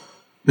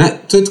ne,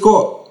 to je tako,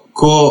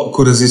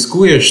 ko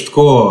raziskuješ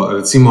tako,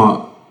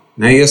 recimo,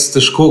 ne, jaz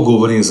težko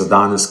govorim za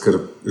danes, ker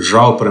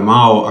žal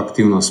premalo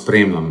aktivno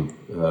spremljam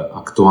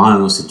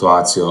aktualno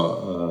situacijo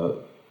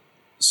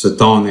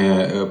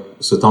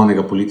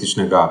svetovnega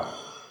političnega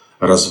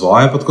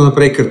razvoja, pa tako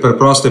naprej, ker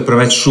preprosto je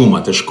preveč šuma,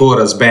 težko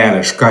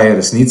razbereš, kaj je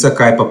resnica,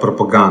 kaj pa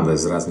propaganda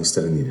iz raznih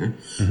strani. Ne?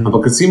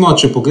 Ampak recimo,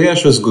 če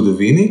pogledaš v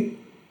zgodovini,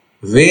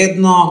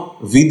 vedno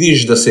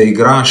vidiš, da se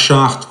igra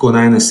šah tako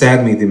na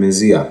 7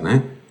 dimenzijah.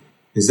 Ne?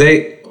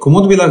 Zdaj,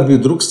 komod bi lahko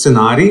bil drug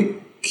scenarij,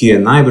 ki je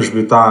najbrž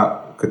bil ta,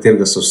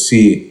 katerega so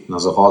vsi na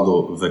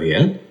Zahodu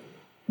verjeli,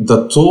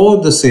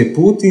 da se je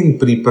Putin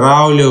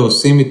pripravljal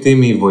vsemi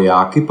temi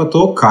vojaki pa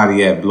to, kar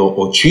je bilo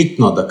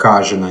očitno, da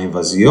kaže na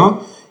invazijo,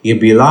 je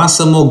bila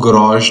samo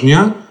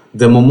grožnja,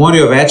 da mu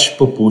morajo več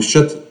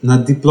popuščati na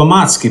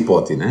diplomatski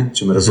poti, ne?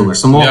 Če me razumeš.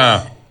 Samo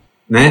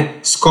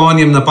s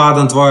konjem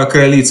napadam tvojo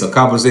kraljico,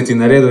 kaj bo zdaj ti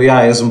naredil?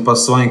 Ja, jaz bom pa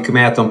s svojim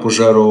kmetom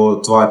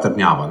požaril tvoja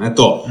trdnjava.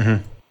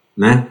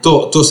 Ne?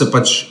 To se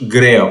pač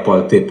grejo po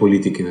te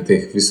politiki na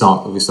teh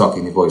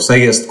visokih nivojih.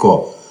 Vsaj jaz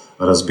tako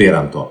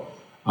razberam to.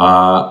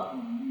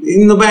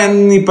 In noben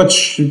ni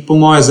pač po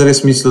moje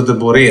zares mislil, da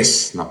bo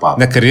res napad.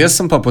 Ne, ker jaz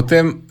sem pa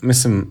potem,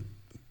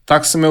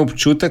 tak sem imel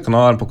občutek,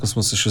 ali pa ko smo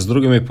se še z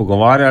drugimi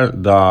pogovarjali,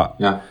 da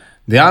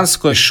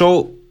dejansko je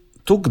šel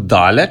tako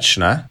daleč,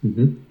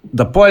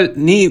 da pol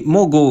ni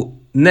mogel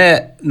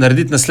ne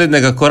narediti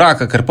naslednjega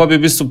koraka, ker pa bi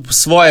v bistvu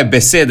svoje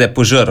besede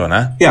požrl.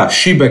 Ja,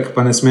 šibek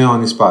pa ne smejo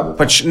on izpadati.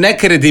 Pač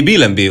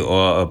nekredibilen bi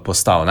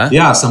postal. Ne?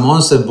 Ja, samo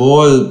on se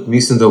bolj,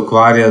 mislim, da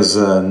ukvarja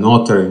z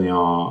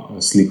notranjo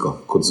sliko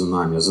kot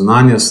zunanjo.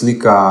 Zunanja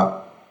slika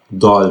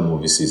dol mu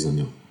visi za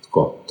njo.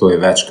 Tako, to je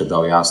večkrat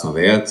dal jasno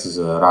vedeti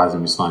z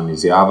raznimi svojimi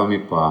izjavami,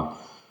 pa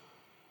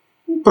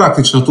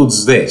praktično tudi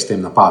zdaj s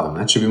tem napadom.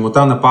 Ne? Če bi mu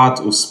ta napad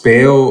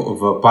uspel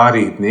v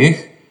parih dneh,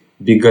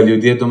 bi ga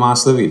ljudje doma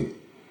slavili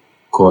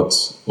kot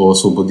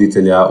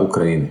osvoboditelja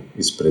Ukrajine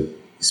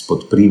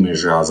izpod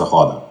primeža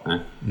Zahoda.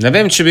 Ne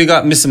vem, če bi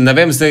ga, ne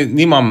vem, zdaj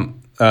nimam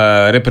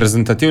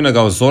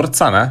reprezentativnega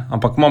vzorca,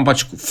 ampak imam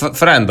pač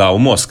frenda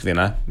v Moskvi,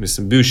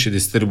 bivši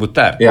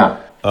distributer. Ja.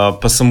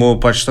 Pa sem mu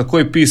pač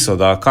takoj pisal,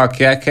 da kak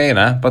je kaj,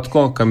 pa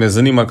tako, kaj me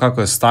zanima,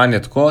 kako je stanje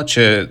tako,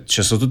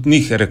 če so tudi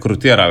njih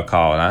rekrutirali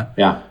kao,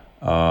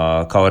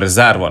 kao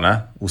rezervo,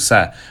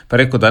 vse. Pa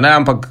rekel, da ne,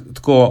 ampak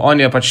tako,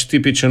 on je pač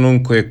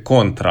tipičen ko je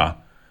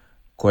kontra,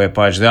 ko je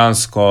pač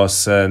dejansko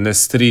se ne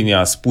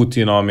strinja s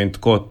Putinom in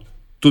tako,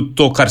 tudi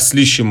to, kar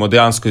slišimo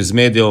dejansko iz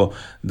medijev,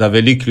 da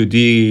veliko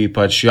ljudi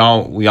pač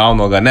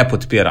javno ga ne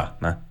podpira.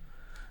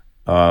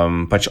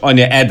 Pač on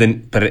je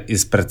eden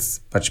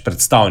pač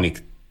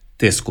predstavnik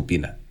te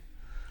skupine.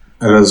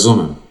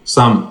 Razumem.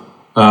 Sam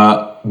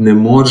ne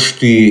moreš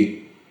ti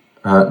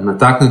na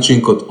tak način,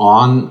 kot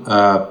on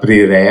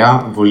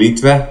prireja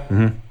volitve,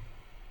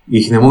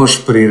 jih ne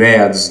moreš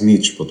prirejati z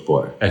nič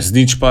podpore. Z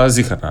nič pa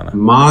ziharna.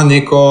 Ma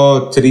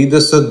neko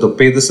 30 do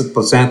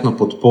 50%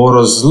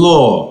 podporo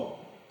zelo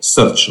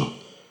srčno.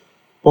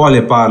 Pol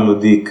je par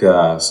ljudi, ki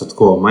so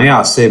tako,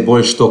 se je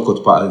boljš to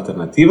kot pa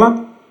alternativa,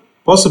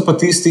 pa so pa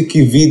tisti,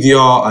 ki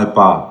vidijo,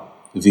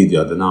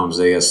 da nam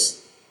zdaj jaz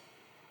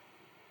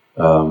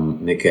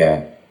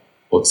neke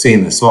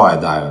ocene svoje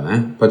dajo,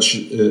 pač,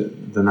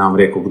 da nam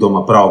rekel, kdo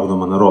ima prav, kdo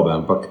ima narobe,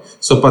 ampak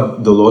so pa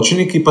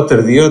določeni, ki pa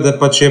trdijo, da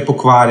pač je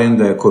pokvarjen,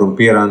 da je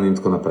korumpiran in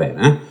tako naprej.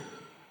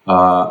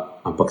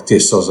 Ampak te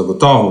so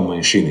zagotovo v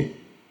manjšini.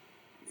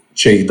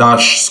 Če jih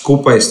daš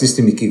skupaj s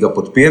tistimi, ki ga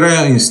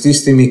podpirajo in s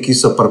tistimi, ki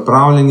so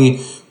pripravljeni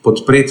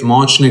podpreti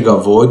močnega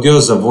vodjo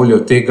za voljo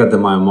tega, da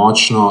imajo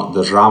močno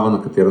državo,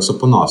 na katero so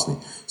ponosni.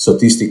 So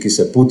tisti, ki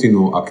se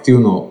Putinu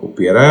aktivno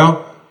upirajo,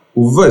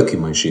 v veliki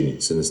manjšini.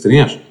 Se ne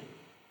strinjaš?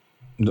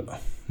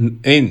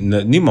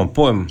 Nimam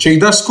pojem. Če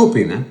jih daš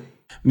skupaj, ne?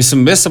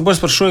 Jaz se bolj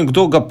sprašujem,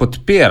 kdo ga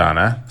podpira,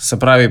 Se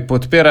pravi,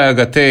 podpirajo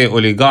ga te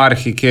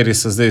oligarhi, kjeri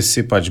so zdaj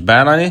vsi pač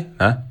benani,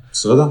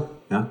 Seveda,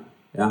 ja.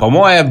 Pa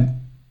moje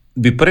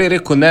bi prej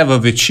rekel ne v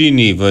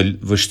večini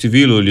v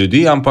številu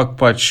ljudi, ampak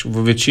pač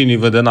v večini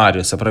v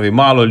denarju. Se pravi,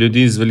 malo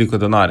ljudi z veliko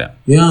denarja.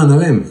 Ja, ne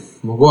vem,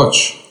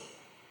 mogoče.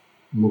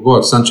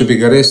 Sam, če bi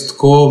ga res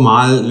tako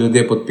malo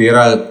ljudje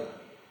podpirali,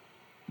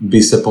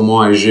 bi se po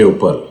moje že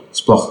uprli.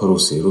 Sploh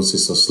Rusi. Rusi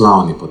so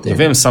slavni po tem,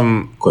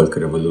 koliko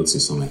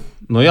revolucij so imeli.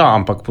 No ja,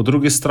 ampak po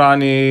drugi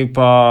strani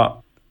pa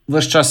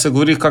ves čas se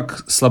govori,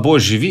 kako slabo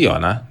živijo,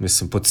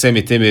 pod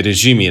vsemi temi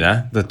režimi,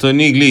 da to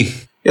ni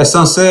glih. Ja,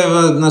 sam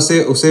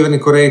v Severni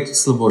Koreji tudi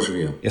slabo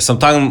živijo.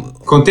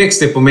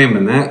 Kontekst je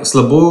pomemben,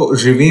 slabo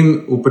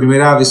živim v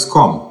primerjavi s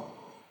kom.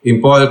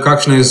 In pol,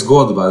 kakšna je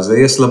zgodba? Zdaj,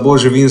 jaz slabo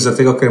živim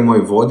zato, ker je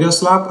moj vodja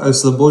slab, ali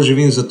slabo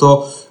živim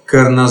zato,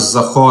 ker nas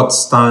Zahod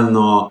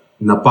stalno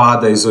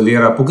napada,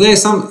 izolira. Poglej,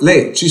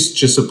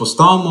 če se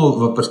postavimo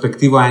v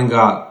perspektivo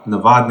enega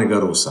navadnega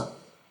Rusa,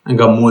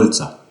 enega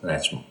mulca,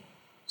 rečemo.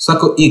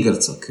 Vsako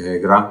igrico, ki ga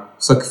igra,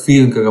 vsak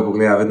film, ki ga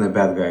pogleda, vedno je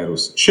bad guy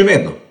Rus. Še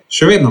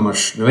vedno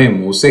imaš, ne vem,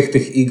 v vseh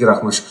teh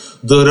igrah imaš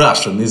the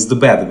Russian is the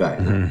bad guy.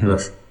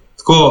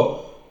 Tako,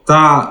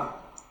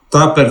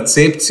 ta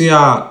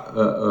percepcija,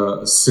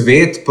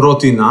 svet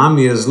proti nam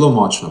je zelo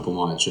močna, po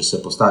moje, če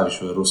se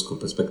postaviš v rusko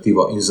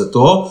perspektivo.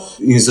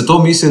 In zato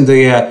mislim, da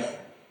je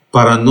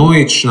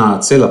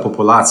paranoična cela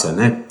populacija,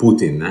 ne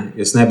Putin.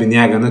 Jaz ne bi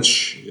njega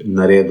nič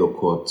naredil,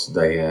 kot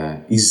da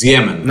je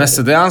izjemen.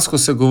 Dejansko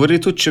se govori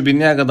tudi, če bi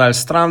njega dali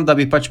stran, da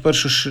bi pač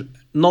prišel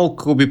nov,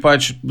 ko bi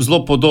pač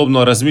zelo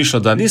podobno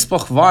razmišljal, da ni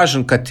sploh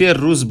važen, kater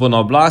Rus bo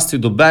na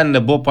oblasti,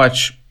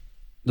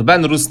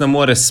 noben Rus ne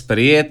more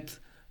sprejeti,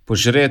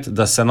 požreti,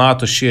 da se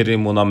NATO širi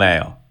mu na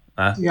mejo.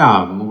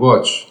 Ja,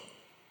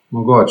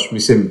 mogoče.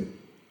 Mislim,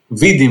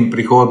 vidim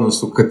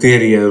prihodnost, v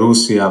kateri je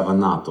Rusija v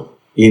NATO.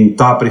 In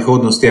ta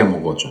prihodnost je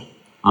mogoča.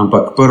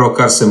 Ampak prvo,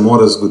 kar se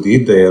mora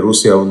zgoditi, da je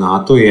Rusija v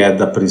NATO, je,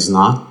 da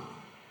prizna,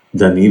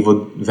 da ni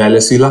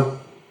velesila,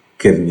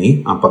 ker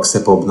ni, ampak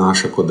se pa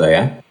obnaša, kot da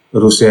je.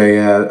 Rusija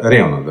je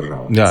revna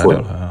država.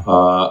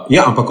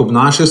 Ja, ampak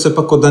obnašajo se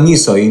pa, kot da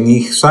niso. In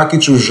jih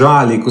vsakič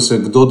užali, ko se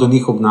kdo do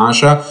njih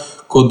obnaša,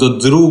 kot do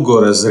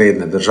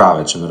drugorazredne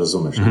države, če me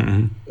razumeš.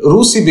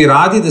 Rusi bi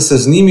radi, da se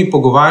z njimi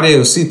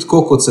pogovarjajo vsi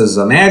tako, kot se z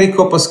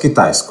Ameriko, pa s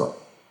Kitajsko.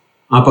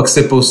 Ampak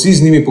se pa vsi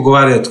z njimi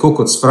pogovarjajo tako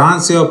kot s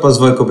Francijo, pa z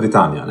Veliko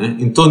Britanijo. Ne?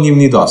 In to njim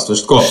ni dosti,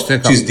 veš, tako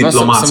čist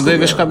diplomatsko.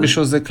 Veš, kaj bi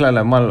šel zdaj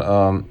klele,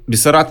 bi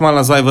se rad malo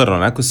nazaj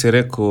vrnil, ne? Ko si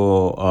rekel,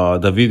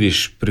 da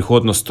vidiš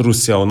prihodnost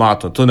Rusija v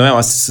NATO. To ne vem,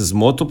 ali si se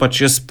zmotil,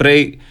 pač jaz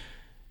prej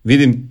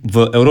vidim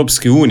v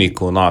Evropski uniji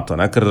v NATO,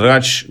 ne? Ker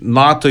drugač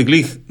NATO je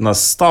glih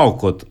nastal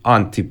kot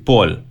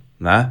antipol,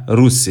 ne?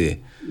 Rusiji.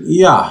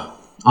 Ja,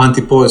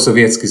 antipol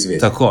Sovjetski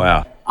zvez. Tako,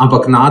 ja.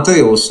 Ampak NATO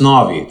je v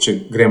osnovi,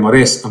 če gremo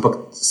res, ampak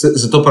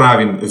zato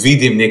pravim,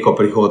 vidim neko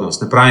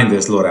prihodnost, ne pravim, da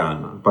je zelo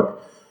realna, ampak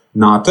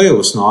NATO je v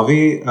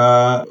osnovi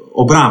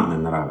obrambne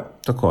narave.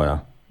 Tako, ja.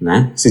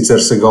 Ne? Sicer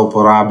se ga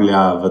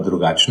uporablja v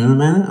drugačne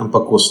namene,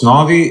 ampak v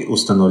osnovi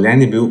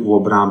ustanovljen je bil v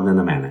obrambne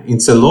namene. In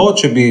celo,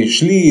 če bi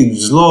šli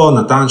zelo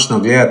natančno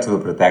gledati v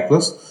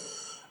preteklost,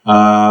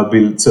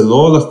 bi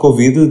celo lahko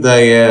videli, da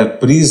je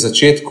pri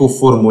začetku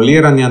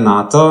formuliranja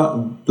NATO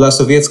bila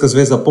Sovjetska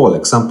zveza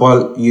poleg, sam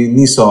pol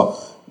niso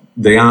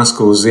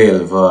dejansko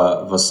vzeli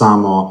v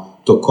samo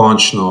to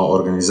končno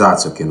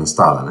organizacijo, ki je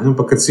nastala. Ne?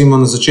 Ampak recimo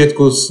na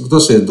začetku, kdo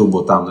se je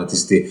dubal tam na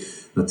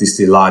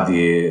tisti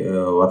ladji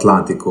v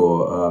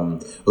Atlantiku?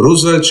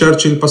 Roosevelt,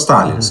 Churchill pa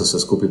Stalin so se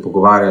skupaj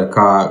pogovarjali,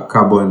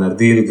 kaj bojo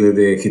naredili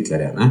glede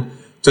Hitlerja. Ne?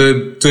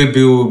 To je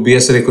bil, bi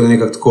jaz rekel,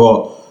 nekako tako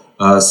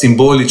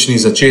simbolični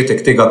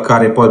začetek tega,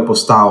 kar je pol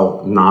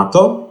postal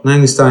NATO, na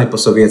eni strani pa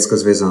Sovjetska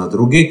zveza na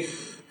drugi,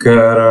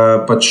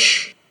 ker pač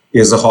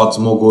je Zahod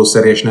mogel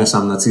se rešiti ne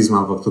samo nacizma,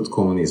 ampak tudi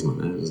komunizma.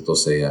 Ne? Zato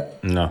se je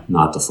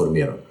NATO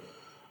formiral.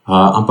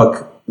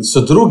 Ampak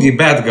so drugi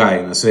bad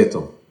guy na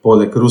svetu,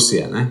 poleg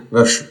Rusije. Ne?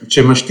 Veš,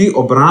 če imaš ti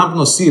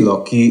obrambno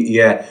silo,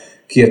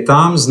 ki je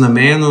tam z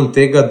namenom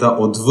tega, da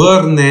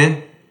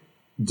odvrne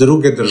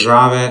druge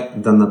države,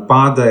 da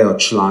napadajo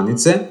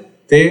članice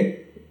te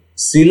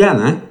sile,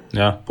 ne?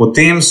 Ja.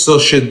 Potem so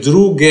še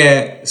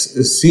druge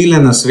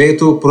sile na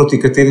svetu, proti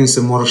katerim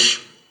se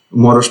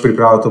moraš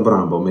pripraviti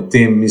obrambo. Med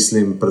tem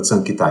mislim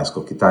predvsem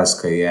Kitajsko.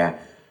 Kitajska je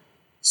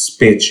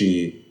speči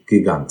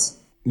gigant.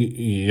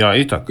 Ja,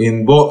 itak.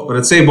 In bo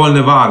precej bolj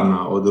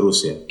nevarna od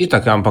Rusije.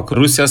 Itak, ampak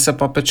Rusija se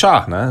pa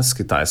pečah, ne, s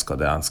Kitajsko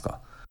dejansko.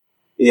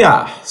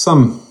 Ja,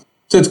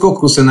 to je tako,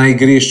 ko se na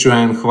igrišču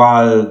en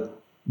hvali,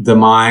 da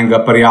ima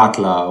enega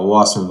prijatelja v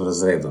 8.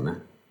 razredu, ne.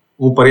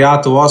 V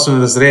prijatelju v 8.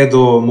 razredu,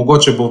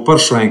 mogoče bo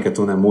prišel enkrat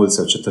v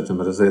mulce v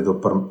 4. razredu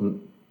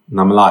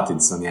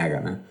namlatiti za njega,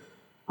 ne.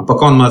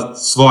 Ampak on ima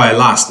svoje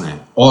lastne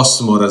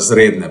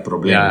 8-razredne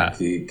probleme,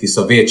 ki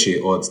so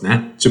večji od,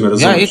 ne, če me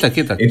razumeš. Ja,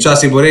 itak. In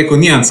časih bo rekel,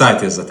 nijem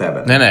cajt je za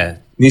tebe.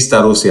 Ne.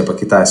 Nista Rusija pa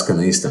Kitajska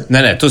na istem.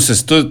 Ne,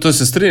 to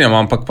se strinjam,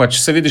 ampak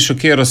pač se vidiš, v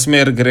katero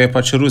smer gre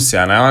pač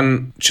Rusija. Ne?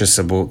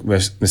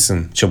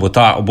 Če bo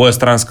ta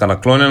obojestranska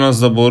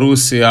naklonjenost, da bo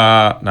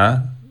Rusija, ne,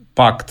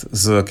 pakt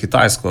z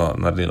Kitajsko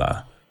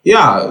naredila.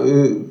 Ja,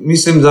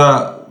 mislim,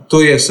 da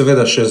to je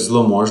seveda še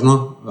zelo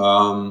možno.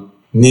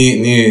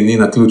 Ni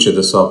na ključe,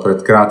 da so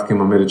pred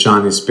kratkim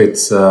Američani spet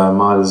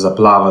malo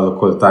zaplavali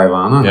okoli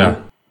Tajvana. Ja.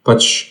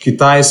 Pač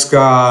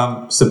Kitajska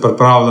se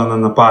pripravlja na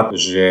napad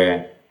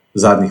že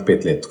zadnjih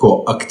 5 let,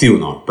 tako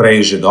aktivno.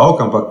 Prej že dolg,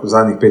 ampak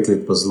zadnjih 5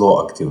 let pa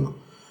zelo aktivno.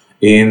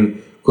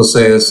 In ko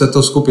se je vse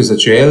to skupaj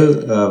začelo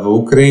v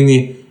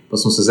Ukrajini, pa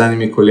smo se z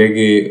enimi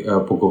kolegi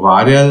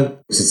pogovarjali,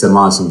 sicer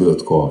malo sem bil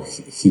tako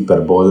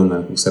hiperbolen,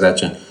 kako se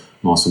reče,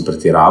 malo sem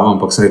pretiraval,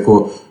 ampak sem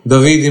rekel, da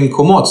vidim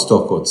komot to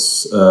kot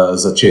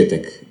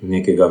začetek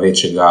nekega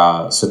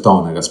večjega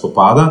svetovnega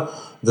spopada,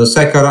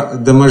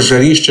 da imaš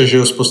žarišče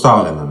že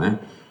vzpostavljeno.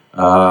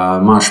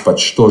 Imaš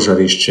pač to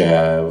žarišče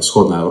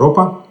vzhodna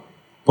Evropa,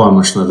 pa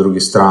imaš na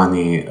drugi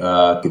strani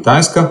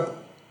Kitajska,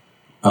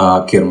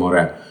 kjer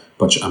mora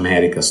pač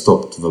Amerika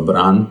stopiti v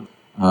bran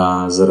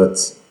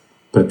zaradi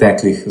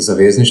preteklih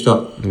zavezništv.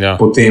 Ja.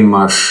 Potem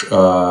imaš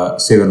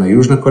Severna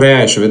Južna Koreja,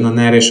 je še vedno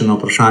nerešeno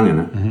vprašanje,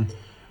 ne?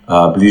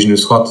 Bližnji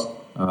vzhod.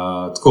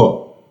 Tako,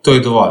 to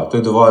je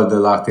dovolj, da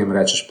lahko jim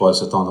rečeš pol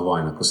svetovna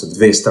vojna, ko se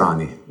dve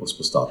strani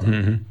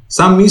vzpostavljajo.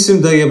 Sam mislim,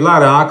 da je bila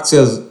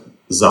reakcija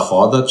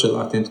Zahoda, če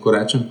lahko tako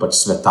rečem, pač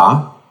sveta,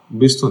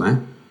 v bistvu, ne,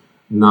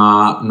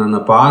 na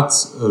napad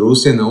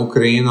Rusije na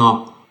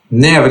Ukrajino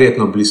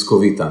neverjetno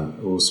bliskovita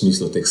v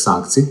smislu teh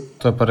sankcij.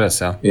 To je pa res,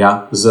 ja.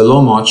 Ja,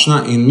 zelo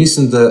močna in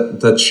mislim,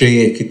 da če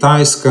je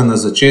Kitajska na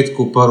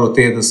začetku prvi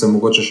teden se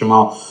mogoče še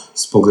malo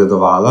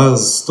spogledovala,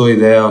 s to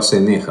idejo se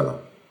je nehala,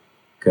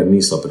 ker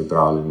niso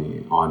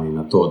pripravljeni oni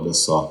na to, da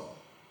so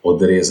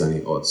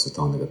odrezani od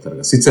svetovnega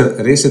trga. Sicer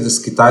res je, da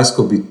s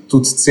Kitajsko bi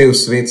tudi cel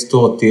svet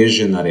to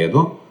težje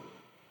naredil,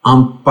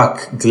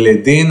 ampak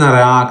glede na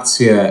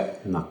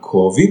reakcije na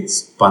COVID,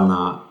 pa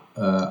na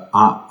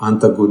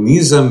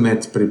antagonizem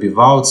med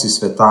prebivalci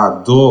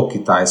sveta do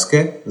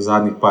Kitajske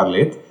zadnjih par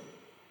let,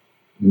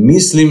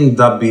 mislim,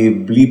 da bi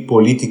bili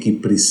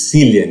politiki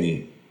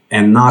prisiljeni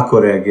enako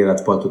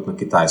reagirati pa tudi na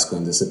Kitajsko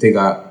in da se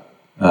tega,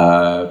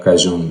 kaj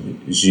že on,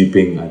 Xi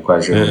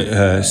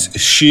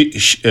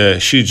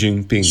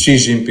Jinping,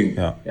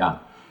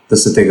 ja, da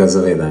se tega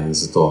zaveda in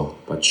zato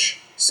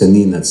pač se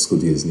ni nič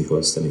zgodilo z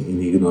njihove strani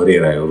in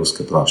ignorirajo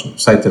ruske prošnje.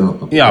 Vsaj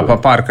trenutno. Ja, pa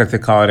parkrat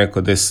je kao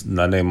rekel,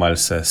 da ne malo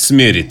se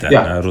smirite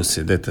na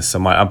Rusiji, dajte se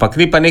malo. Ampak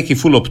ni pa neki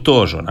ful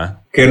obtožo, ne?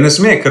 Ker ne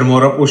sme, ker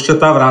mora puščati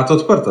ta vrata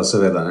odprta,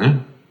 seveda, ne?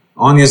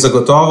 On je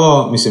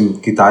zagotovo, mislim,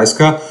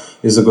 Kitajska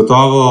je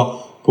zagotovo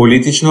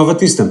politično v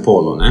tistem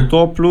polu, ne?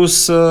 To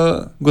plus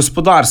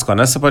gospodarsko,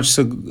 ne?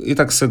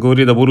 Itak se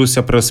govori, da bo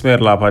Rusija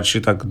preusmerila pač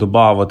itak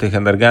dobavo teh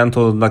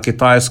energentov na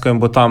Kitajsko in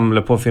bo tam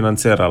lepo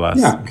financirala.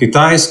 Ja,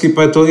 Kitajski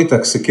pa je to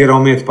itak sekira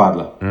omet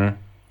padla.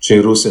 Če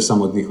je Rusija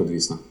samo od njih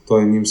odvisna. To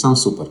je njim sam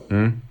super.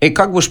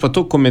 Kako boš pa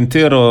to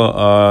komentiral,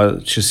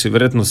 če si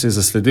verjetno si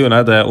zasledil,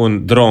 ne, da je on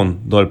dron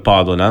dol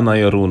padel, ne, na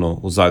Jarunu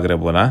v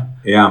Zagrebu, ne?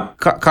 Ja.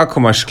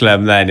 Kako imaš kle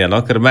mnenje,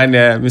 no? Ker meni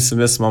je,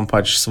 mislim, jaz imam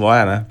pač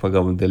svoje, ne, pa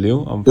ga bom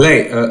delil.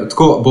 Lej,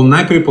 tako, bom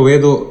najprej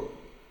povedal,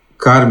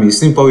 kar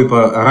mislim, pa bi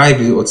pa raj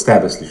bi od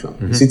tebe slišal.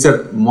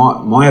 Sicer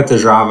moja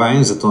težava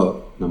in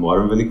zato ne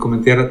morem veliko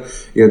komentirati,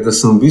 je, da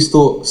sem v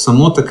bistvu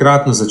samo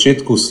takrat na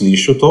začetku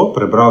slišal to,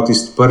 prebral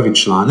tisti prvi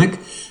članek,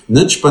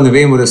 nič pa ne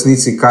vem v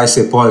resnici, kaj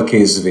se je polk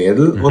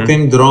izvedel o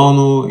tem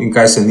dronu in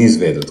kaj se ni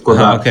izvedel. Tako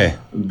da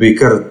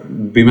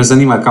bi me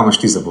zanimalo, kaj imaš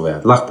ti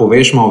zapovedati. Lahko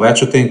poveš malo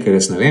več o tem, ker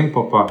jaz ne vem.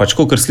 Pač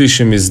ko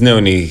slišim iz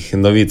dnevnih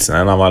novic,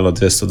 ne, na Valu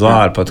 202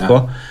 ali pa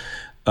tako,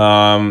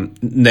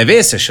 ne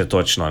ve se še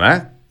točno,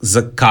 ne,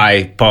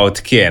 zakaj pa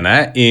odkje,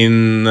 ne,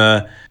 in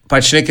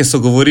pač neke so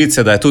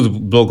govorice, da je tudi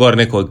bilo gor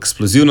neko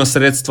eksplozivno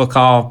sredstvo,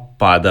 kao,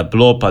 pa da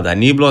bilo, pa da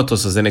ni bilo, to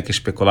so zdaj neke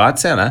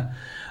špekulacije, ne,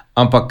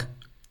 ampak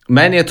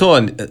meni je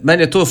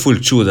to ful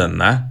čuden,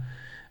 ne.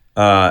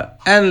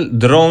 En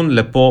dron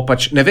lepo,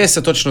 pač ne ve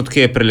se točno,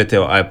 odkje je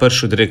preletel, a je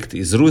prišel direkt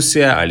iz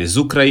Rusije ali iz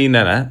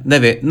Ukrajine, ne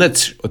ve,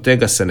 nič od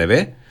tega se ne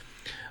ve,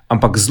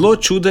 ampak zelo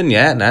čuden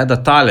je, ne, da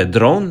tale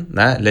dron,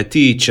 ne,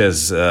 leti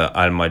čez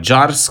ali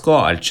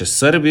Madžarsko ali čez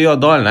Srbijo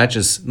dol, ne,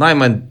 čez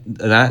najmanj,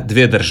 ne,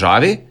 2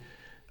 državi,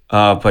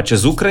 pa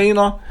čez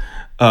Ukrajino,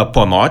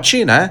 po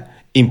noči, ne,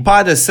 in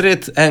pade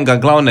sred enega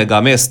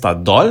glavnega mesta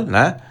dol,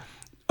 ne,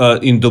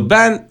 in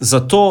doben za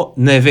to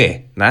ne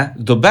ve, ne,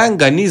 doben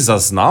ga ni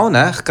zaznal,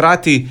 ne,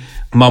 hkrati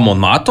imamo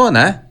NATO,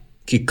 ne,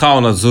 ki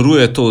kao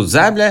nadzoruje to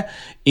zemlje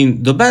in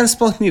doben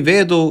sploh ni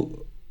vedel,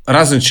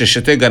 razen če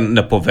še tega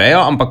ne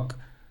povejo, ampak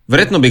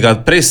verjetno bi ga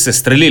prej se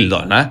strelili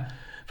dol, ne,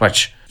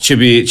 pač, če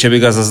bi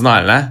ga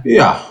zaznali, ne.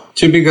 Ja.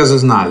 Če bi ga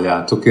zaznali,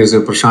 ja. Tukaj je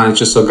zdaj vprašanje,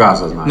 če so ga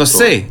zaznali. No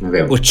sej,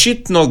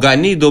 očitno ga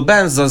ni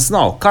doben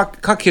zaznal.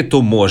 Kak je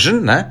to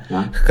možen, ne?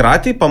 Ja.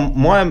 Hkrati pa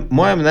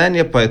moje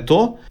mnenje pa je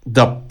to,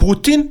 da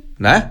Putin,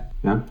 ne,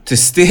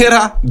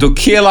 testira,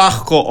 dokje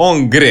lahko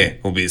on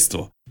gre v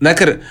bistvu. Ne,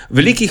 ker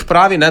velikih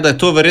pravi, ne, da je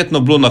to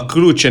verjetno bilo na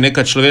ključe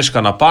neka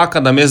človeška napaka,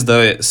 namesto da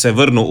se je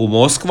vrnil v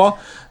Moskvo,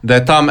 da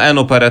je tam en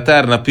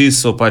operater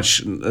napisal,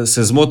 pač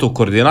se zmotil v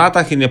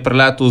koordinatah in je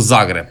preletel v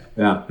Zagreb.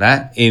 Ja.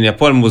 Ne, in je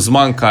pol mu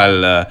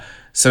zmanjkal,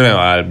 se ne vem,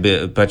 ali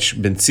pač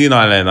benzina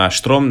ali na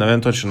štrom, ne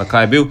vem točno na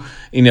kaj je bil,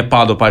 in je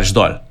padel pač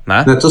dol.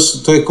 Ne? Ne, to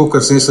je,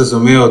 kakor sem se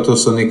razumel, to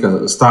so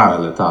neka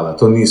stara letala,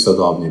 to ni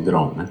sodobni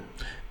dron, ne?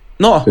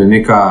 No. To je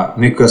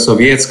neka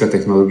sovjetska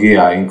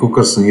tehnologija in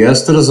kakor sem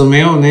jaz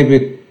razumel, ne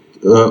bi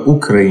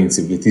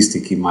Ukrajinci bili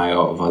tisti, ki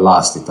imajo v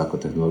lasti tako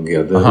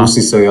tehnologijo. Da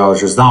Rusi so jo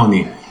že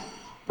zdavni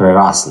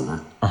prerasli. Ne?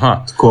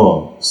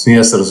 Tako, sem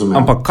jaz razumel.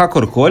 Ampak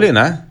kakorkoli,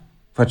 ne?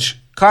 Pač,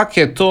 kak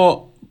je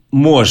to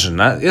možen?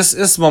 Ne? Jaz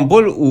imam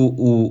bolj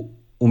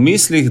v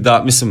mislih,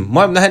 da, mislim,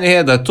 moje mnenje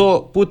je, da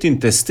to Putin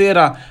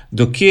testira,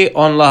 dokje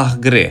on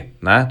lahko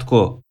gre. Ne?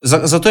 Tako.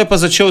 Zato je pa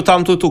začel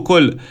tam tudi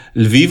okoli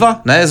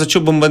Lviva, ne?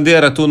 Začel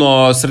bombardirati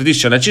tuno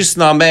središče, ne?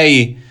 Čisto na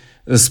meji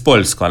s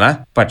Poljsko.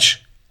 Ne? Pač,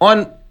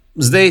 on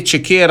zdaj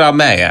čekira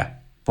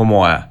meje, po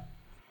moje.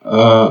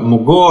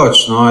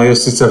 Mogoče, no,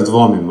 jaz sicer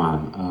dvomim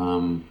malo.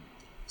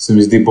 Se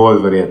mi zdi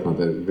bolj verjetno,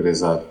 da gre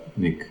za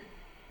nek,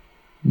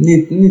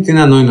 niti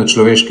ne nujno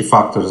človeški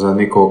faktor, za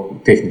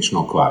neko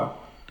tehnično okvaro.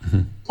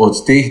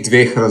 Od teh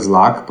 2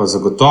 razlag pa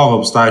zagotovo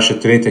obstaja še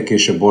tretja, ki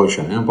je še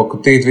boljša. Ne? Ampak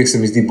od teh 2 se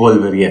mi zdi bolj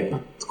verjetna.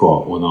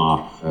 Tako,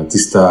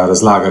 tista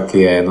razlaga, ki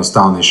je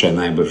enostavnejša, je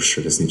najbrž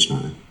resnična.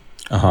 Ne?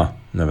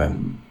 Ne vem.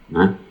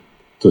 Ne?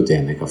 Tudi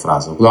je neka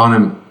fraza. V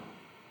glavnem,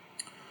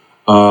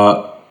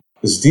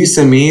 zdi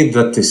se mi,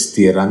 da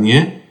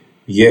testiranje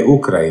je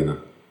Ukrajina,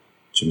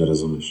 če me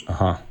razumeš.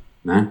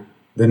 Ne?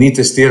 Da ni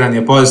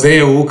testiranje, zdaj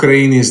je v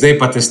Ukrajini, zdaj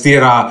pa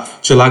testira,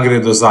 če lahko gre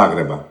do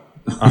Zagreba.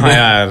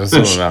 Ja,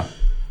 razumem, ja.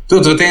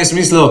 Tudi v tem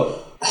smislu,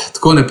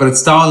 tako ne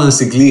predstavljam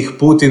si glih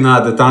Putina,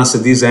 da tam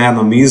sedi za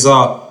eno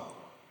mizo,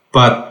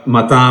 pa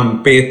ima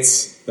tam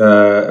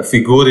 5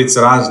 figuric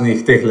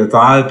raznih teh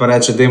letal, pa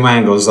reče, da ima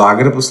enega v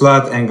Zagreb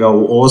poslati, enega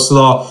v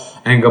Oslo,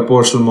 enega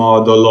pošljemo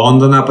do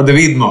Londona, pa da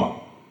vidimo.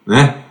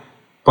 Ne?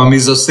 Pa mi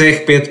za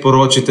vseh 5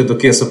 poročite, do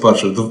kje so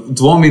prišli.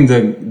 Dvomim,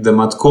 da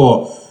ima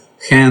tako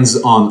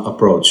hands-on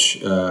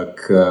approach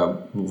k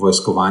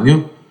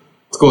vojskovanju.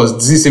 Tako,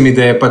 zdi se mi,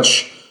 da je pač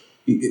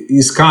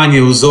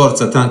iskanje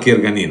vzorca tam,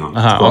 kjer ga ni.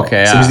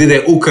 Se mi zdi, da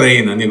je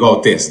Ukrajina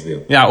njegov test bil.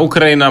 Ja,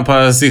 Ukrajina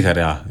pa zihar,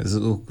 ja.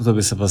 To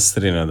bi se pa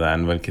strinjal, da je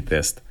en veliki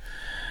test.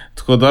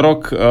 Tako da,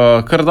 Rok,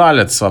 kar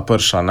dalec sva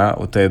prišla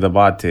v tej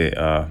debati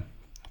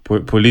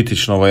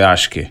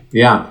politično-vojaški.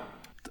 Ja.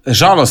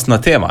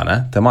 Žalostna tema,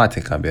 ne?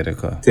 Tematika, bi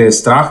rekel. Te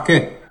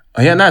strahke?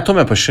 Ja, ne, to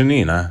me pa še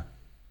ni, ne.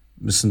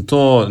 Mislim,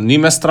 to ni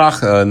me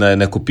strah,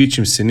 ne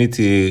kopičim si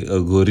niti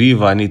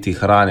goriva, niti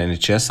hrane, ni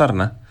česar,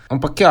 ne.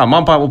 Ampak ja,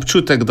 imam pa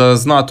občutek, da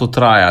zna to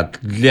trajati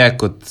dlje,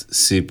 kot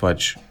si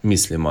pač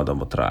mislimo, da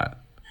bo trajati.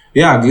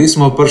 Ja, glih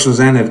smo prišli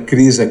z ene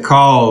krize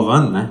kao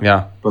ven, ne?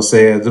 Ja. Pa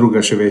se je druga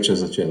še večja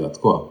začela.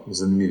 Tako,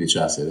 zanimivi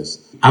čas je res.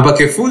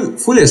 Ampak je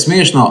ful je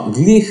smešno,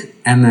 glih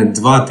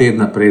 1-2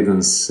 tedna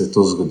preden se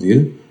to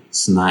zgodil,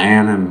 na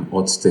enem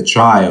od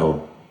tečajev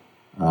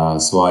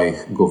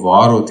svojih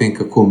govorov o tem,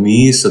 kako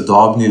mi,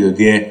 sodobni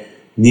ljudje,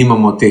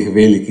 nimamo teh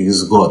velikih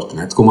zgodb.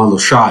 Ne? Tako malo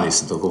šali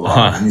se to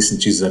govorilo, nisem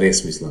čisto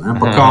zares mislil. Ne?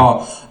 Pa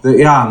kao,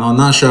 ja, no,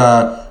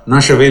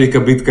 naša velika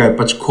bitka je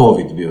pač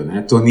COVID bil.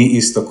 Ne? To ni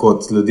isto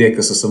kot ljudje,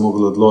 ki so se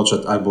mogli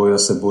odločiti, ali bojo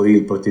se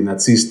borili proti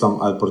nacistom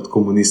ali proti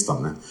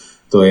komunistom. Ne?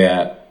 To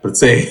je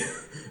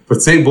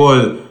precej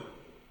bolj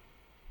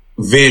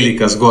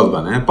velika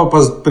zgodba. Ne? Pa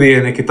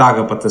prije nekaj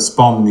taga pa te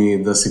spomni,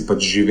 da si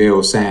pač živel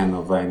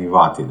vseeno v eni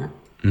vati. Ne?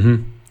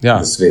 Ja.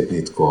 Da svet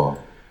ni tako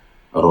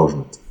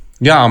rožnat.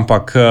 Ja,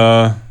 ampak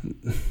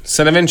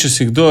se ne vem, če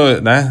si kdo,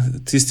 ne,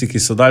 tisti, ki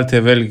so dali te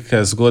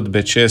velike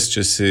zgodbe čez,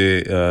 če si,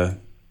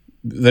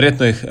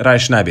 verjetno jih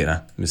rajš ne bi, ne,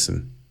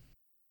 mislim.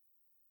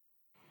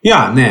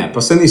 Ja, ne,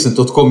 pa se nisem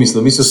to tako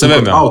mislil. Mislil sem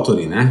kot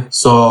avtori, ne,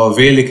 so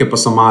velike, pa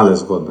so male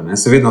zgodbe, ne.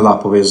 Se vedno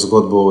lahko poveš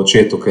zgodbo o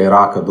očetu, ki je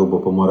raka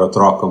dobil, pa mora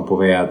otrokom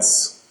povedati,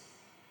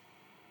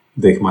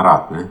 da jih ima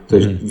rad, ne. To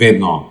je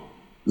vedno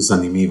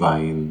zanimiva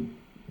in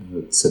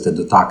se te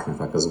dotakne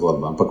taka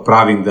zgodba. Ampak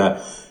pravim, da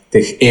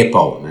teh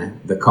epov, ne,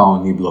 da kao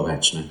ni bilo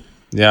več. Ne.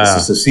 Ja. Da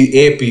so se vsi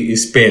epi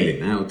izpeli,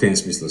 ne, v tem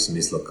smislu sem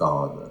mislil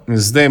kao. Da...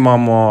 Zdaj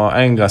imamo,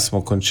 enega smo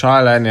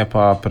končali, en je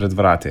pa pred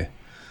vrati.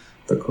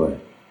 Tako je.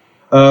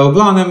 V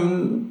glavnem,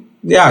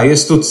 ja,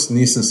 jaz tudi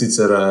nisem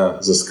sicer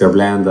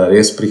zaskrbljen, da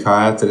res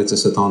prihaja 3.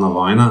 svetovna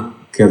vojna,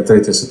 ker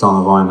 3.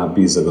 svetovna vojna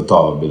bi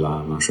zagotovo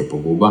bila naša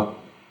poguba,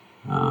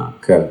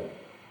 ker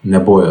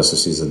ne bojo se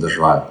vsi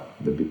zadržali,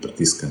 da bi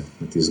pritiskali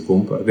na tisti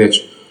gumb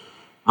rdeč.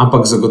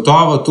 Ampak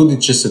zagotovo, tudi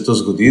če se to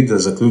zgodi, da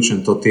zaključim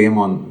to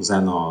temo z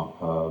eno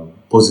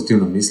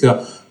pozitivno mislijo,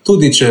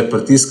 tudi če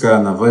pritiskajo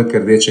na velike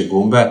rdeče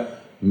gumbe,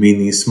 mi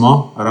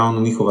nismo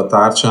ravno njihova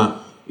tarča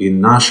in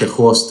naše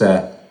hoste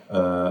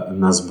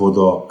nas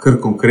bodo kar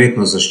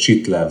konkretno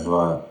zaščitile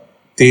v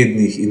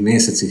tednih in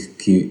mesecih,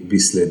 ki bi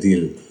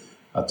sledili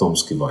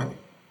atomski vojni.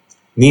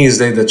 Ni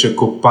zdaj, da če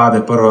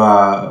pade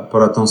prva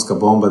atomska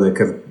bomba, da je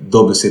kar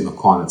dobesedno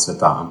konec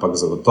sveta, ampak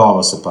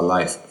zagotovo se pa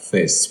life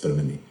face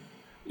spremeni.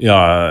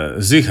 Ja,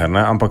 zihar,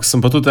 ne? Ampak sem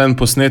pa tudi en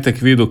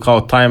posnetek videl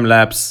kao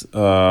timelapse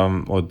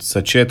od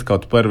začetka,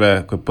 ko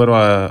je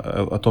prva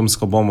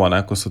atomska bomba,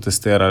 ne? Ko so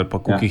testirali, pa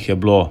koliko jih je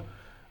bilo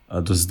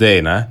do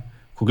zdaj, ne?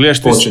 Ko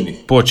gledaš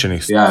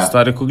počenih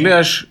stari, ko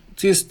gledaš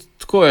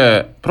tako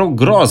je prav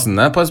grozen,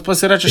 ne? Pa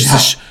si rečeš,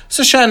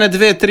 se še 1,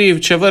 2,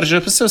 3, če vrže,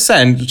 pa se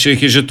vse, če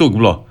jih je že tukaj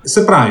bilo.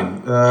 Se pravi,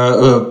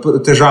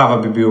 težava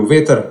bi bil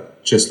veter,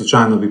 če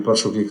slučajno bi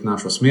prišel glih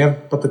našo smer,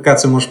 pa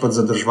takrat se moraš pa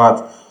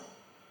zadrževati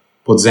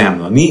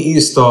podzemno. Ni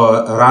isto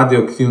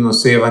radioaktivno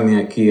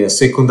sevanje, ki je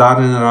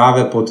sekundarne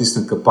narave, po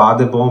tistem, ki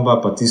pade bomba,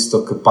 pa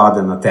tisto, ki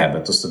pade na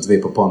tebe. To sta dve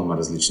popolnoma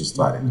različni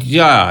stvari.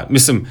 Ja,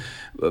 mislim,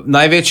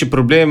 največji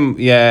problem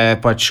je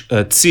pač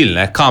cilj,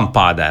 ne, kam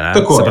pade. Ne?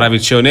 Se pravi,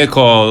 če v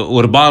neko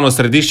urbano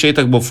središče,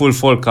 itak bo full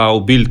folka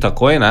ubil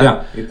takoj. Ne? Ja,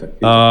 itak.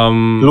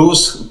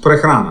 Plus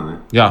prehrana. Ne?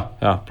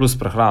 Ja, plus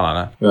prehrana.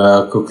 Ne?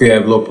 Kako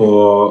je bilo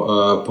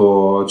po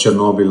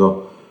Černobilu,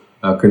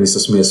 ki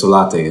niso smeli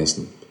solate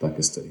jesti.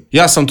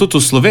 Ja, sem tudi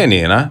v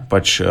Sloveniji, ne?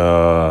 Pač,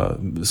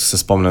 se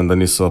spomnim, da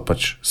niso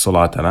pač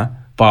solate, ne?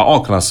 Pa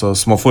okna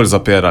smo ful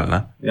zapirali. Ne?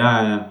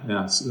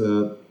 Ja.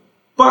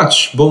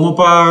 Pač bomo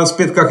pa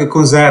spet kakšne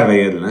konzerve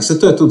jedli. Ne? Se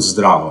to je tudi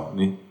zdravo,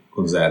 ni?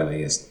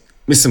 Konzerve jesti.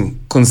 Mislim,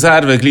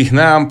 konzerve glih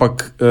ne,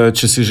 ampak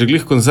če si že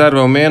glih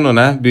konzerve omenil,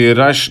 ne, bi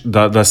raš,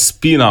 da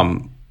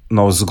spinam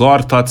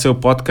navzgor ta cel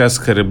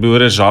podcast, ker je bil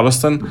res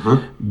žalosten,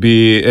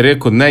 bi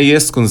rekel, ne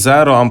jest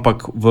konzervo,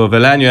 ampak v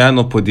Velenju je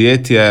eno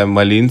podjetje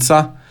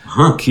Malinca,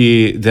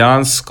 ki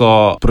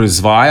dejansko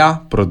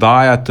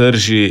prodaja,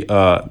 trži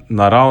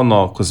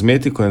naravno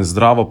kozmetiko in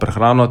zdravo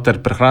prehrano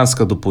ter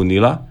prehranska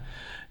dopolnila,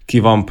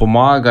 ki vam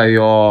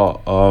pomagajo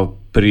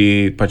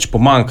pri pač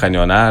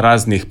pomanjkanju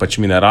raznih pač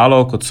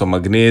mineralov, kot so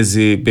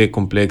magnezij,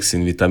 B-kompleks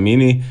in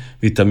vitamini,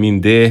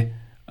 vitamin D,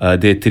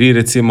 D3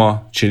 recimo,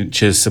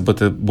 če se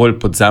boste bolj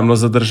podzemno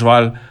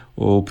zadrževali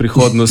v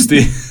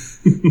prihodnosti.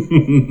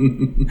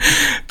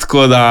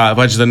 Tako da,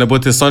 pač, da ne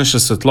boste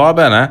sončne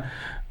svetlobe, ne?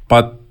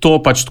 Pa to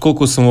pač tako,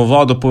 ko sem v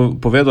vodo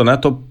povedal, ne,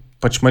 to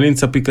pač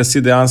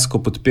malinca.si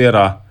dejansko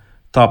podpira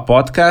ta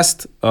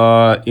podcast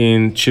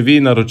in če vi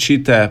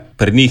naročite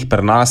pri njih,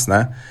 pri nas,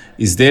 ne,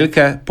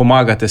 izdelke,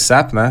 pomagate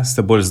sebi, ne,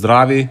 ste bolj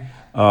zdravi,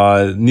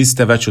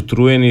 niste več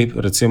utrujeni,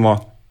 recimo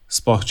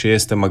sploh, če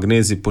jeste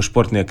magnezij po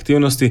športni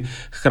aktivnosti,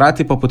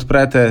 hkrati pa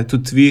podprete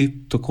tudi vi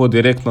tako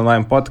direktno na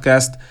en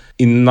podcast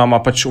in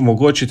nama pač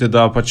omogočite,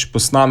 da pač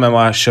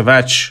posnamemo še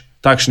več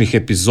takšnih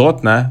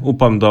epizod, ne?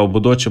 Upam, da v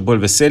bodoče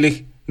bolj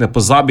veselih. Ne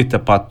pozabite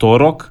pa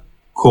torok.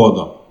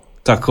 Kodo.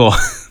 Tako,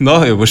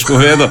 no, jo boš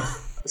povedal.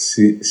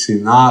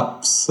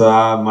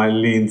 Sinapsa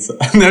malinca.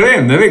 Ne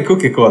vem,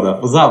 koliko je koda,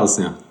 pozabil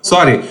sem jo.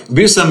 Sorry,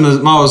 bil sem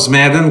malo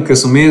zmeden, ker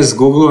sem jaz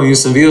googlil in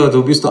sem videl, da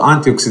v bistvu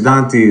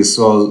antioksidanti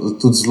so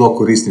tudi zelo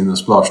koristni na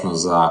splošno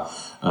za,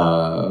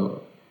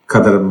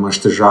 kadar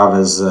imaš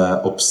težave z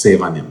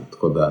obsevanjem.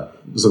 Tako da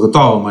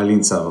zagotovo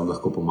malinca vam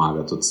lahko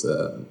pomaga tudi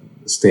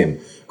s tem.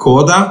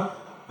 Koda,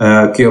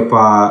 ki jo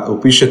pa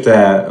upišete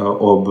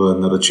ob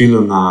naročilu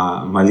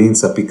na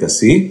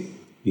malinca.si,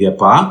 je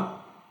pa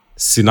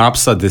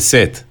Sinapsa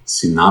 10.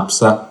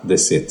 Sinapsa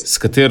 10. S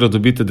katero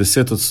dobite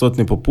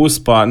 10%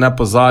 popust, pa ne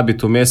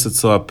pozabite, v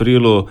mesecu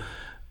aprilu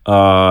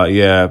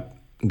je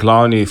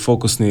glavni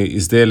fokusni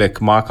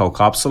izdelek maka v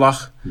kapsulah.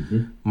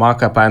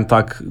 Maka je pa en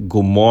tak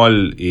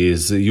gomolj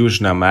iz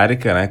Južne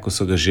Amerike, ne, ko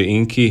so ga že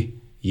Inki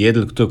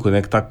jedli, to je kot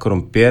nek tak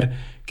krompir,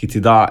 ki ti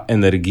da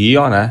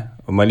energijo, ne.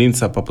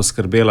 Malinca pa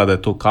poskrbela, da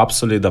je to v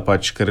kapsuli, da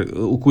pač, ker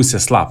okus je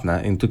slab,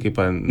 ne, in tukaj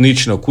pa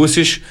nič ne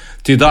okusiš,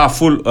 ti da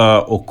ful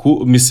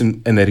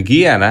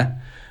energije, ne,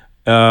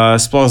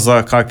 sploh za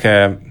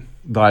kakšne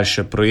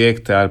daljše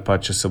projekte ali pa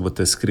če se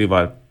boste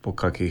skrivali po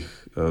kakih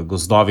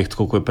gozdovih,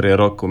 tako kot je prej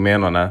Rok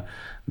omenil, ne,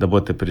 da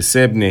boste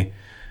prisebni,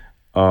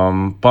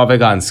 pa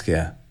veganski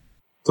je.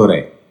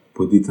 Torej,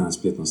 pojdite na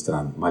spletno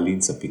stran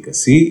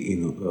malinca.si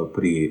in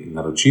pri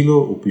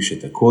naročilu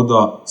upišete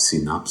kodo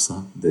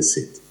Sinapsa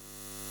 10.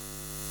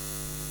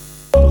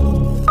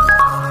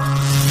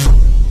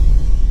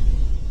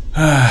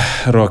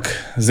 Rok,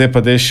 zdaj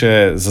pa dej še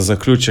za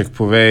zaključek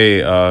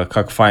povej,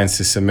 kako fajn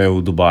si se imel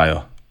v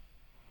Dubaju.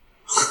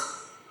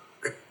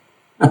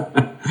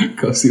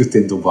 Kako si v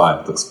tem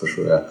Dubaju, tako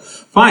sprašuje.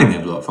 Fajn je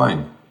bilo,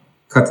 fajn.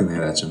 Kaj ti ne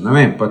rečem? Ne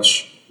vem,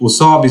 pač v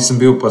sobi sem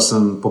bil, pa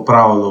sem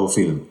popravljal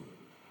film.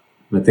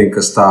 Medtem,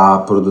 ko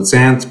sta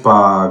producent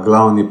pa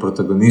glavni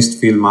protagonist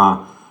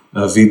filma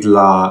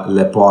videla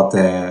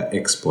lepote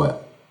Expoja.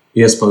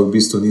 Jaz pa v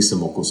bistvu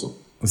nisem okusil.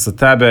 Za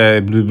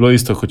tebe bi bilo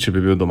isto, kot če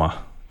bi bil doma.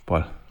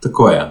 Pol.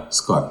 Tako je,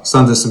 skoraj.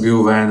 Sam, da sem bil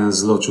v enem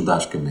zelo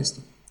čudaškem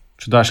mestu.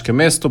 Čudaškem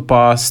mestu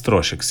pa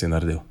strošek si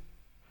naredil.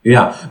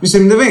 Ja,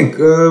 mislim, ne vem,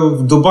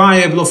 v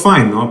Dubaju je bilo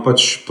fajn, no,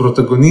 pač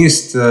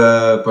protagonist,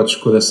 pač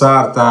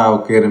kolesar ta,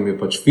 v katerem je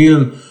pač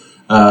film,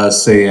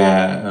 se je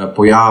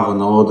pojavil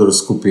na odru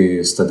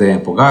skupaj s Tadejem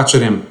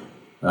Pogačarjem,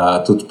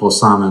 tudi po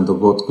samem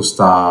dogodku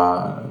sta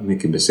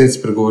nekaj besed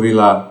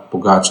spregovorila,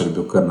 Pogačar je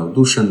bil kar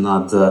navdušen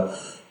nad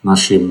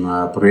našim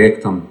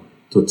projektom,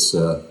 tudi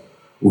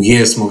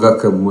ujeli smo ga,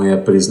 ker mu je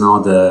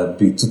priznal, da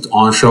bi tudi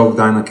on šel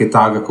kdaj na kaj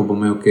taga, ko bo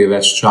imel kaj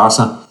več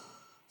časa.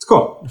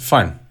 Tako.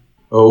 Fajn.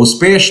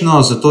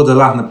 Uspešno, zato da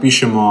lahko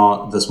napišemo,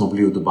 da smo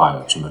bili v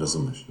Dubaju, če me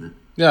razumeš. Ne?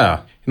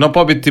 Ja, no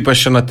pa bi ti pa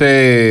še na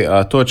tej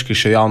točki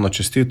še javno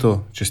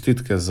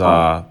čestitke za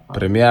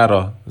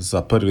premiero,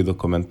 za prvi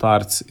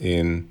dokumentarc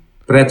in...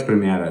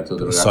 Predpremiera je to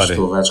drugače,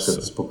 to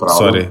večkrat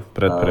popravljamo. Sorry,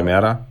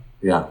 predpremiera.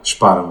 Ja,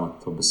 šparamo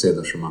to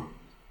besedo še malo.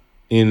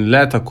 In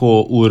le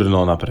tako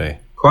urno naprej.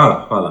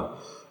 Hvala.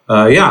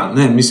 Ja,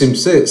 ne, mislim,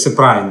 se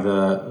pravi,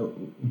 da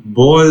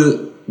bolj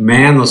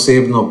meni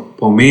osebno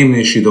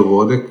pomembnejši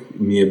dogodek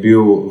mi je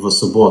bil v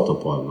soboto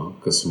polno,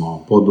 ker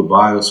smo po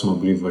Dubaju smo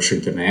bili v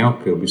Šenterneju,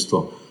 ki je v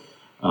bistvu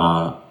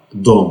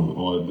dom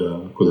od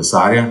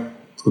kolesarja,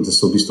 tako da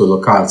so v bistvu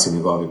lokalci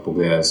njegovi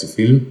pogledali si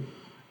film.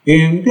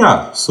 In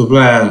ja, so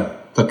bile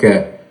take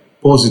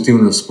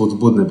pozitivne,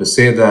 spodbudne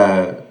besede,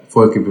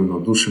 folk je bil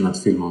navdušen nad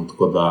filmom,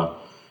 tako da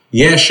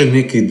je še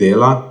nekaj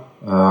dela,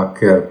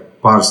 ker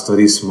par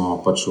stvari smo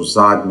pač v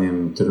zadnjem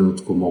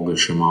trenutku mogli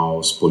še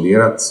malo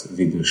spolirati,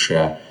 vidim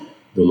še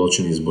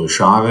določene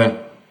izboljšave,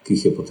 ki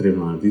jih je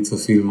potrebno narediti v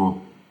filmu,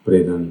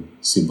 preden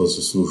si bo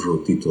zaslužil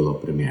titulo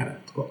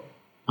premiere. Tako.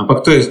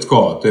 Ampak to je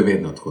tako, to je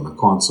vedno tako na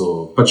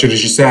koncu. Pač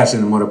režiser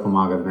si ne more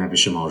pomagati, ne bi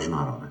še malo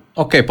žnaral. Ne?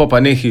 Ok, pa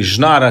nehi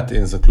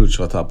žnarati in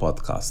zaključiva ta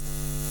podcast.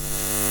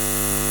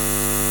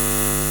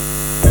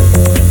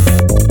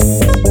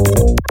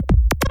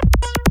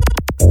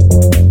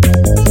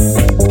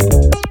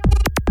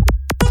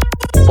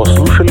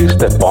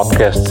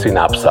 Podcast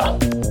Sinapsa.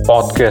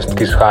 Podcast,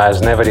 ki izhaja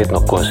z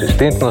neverjetno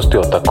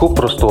konsistentnostjo tako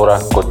prostora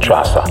kot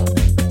časa.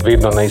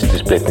 Vedno na isti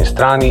spletni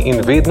strani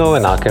in vedno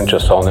v enakem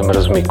časovnem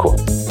razmiku.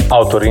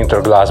 Avtor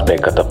intro glasbe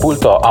je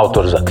Katapulto,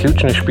 avtor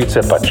zaključne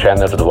špice pa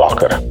Channel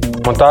Walker.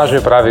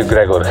 Montaže pravi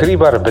Gregor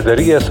Hribar,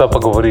 bedarije so pa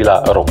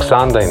govorila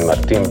Roksanda in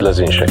Martin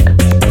Blazinšek.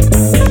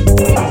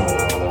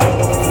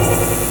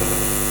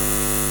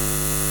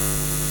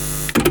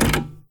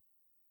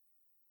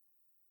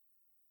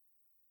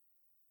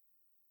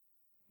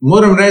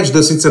 Moram reči,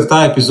 da sicer ta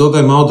epizoda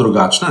je malo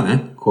drugačna, ne,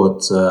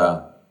 kot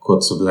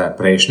kot so bile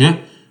prejšnje,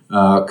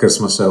 ker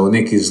smo se o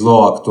neki zelo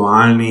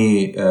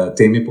aktualni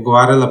temi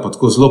pogovarjali, pa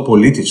tako zelo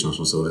politično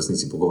smo se v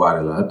resnici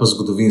pogovarjali, ali pa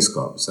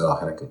zgodovinsko, bi se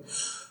lahko rekli.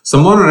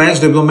 Samo moram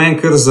reči, da je bilo meni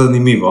kar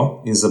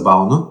zanimivo in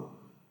zabavno.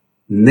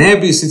 Ne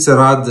bi sicer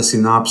rad, da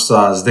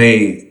Sinapsa zdaj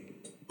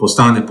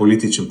postane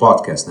političen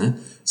podcast. Ne?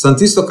 Sam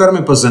tisto, kar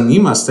me pa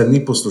zanima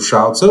strani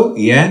poslušalcev,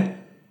 je,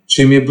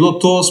 če mi je bilo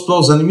to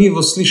sploh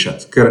zanimivo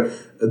slišati. Ker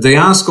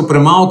dejansko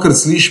premalokrat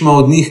slišimo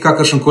od njih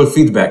kakršenkoli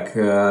feedback,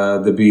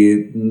 da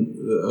bi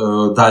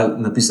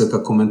napisali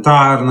kak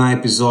komentar na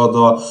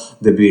epizodo,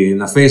 da bi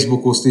na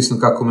Facebooku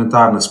stisnili kak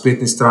komentar, na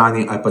spletni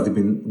strani, ali pa da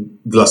bi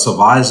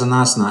glasovali za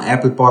nas na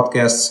Apple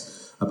Podcasts,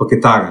 ali pa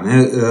kaj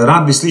takega.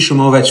 Rad bi slišal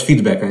malo več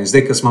feedbacka in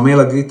zdaj, ko smo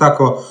imeli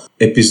tako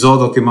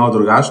epizodo, ki je malo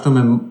drugačno,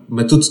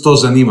 me tudi to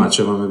zanima,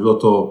 če vam je bilo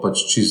to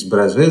pač čist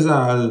brez veze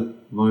ali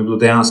vam je bilo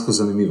dejansko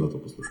zanimivo to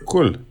poslušati.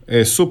 Cool.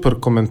 Super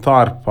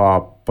komentar,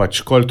 pa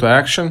pač call to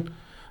action.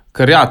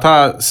 Ker ja,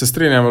 ta se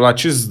strinjam, je bila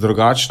čist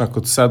drugačna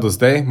kot vse do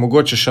zdaj.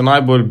 Mogoče še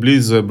najbolj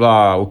blizu je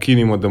bila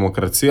Ukinimo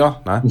demokracijo,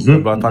 ne? Je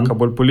bila taka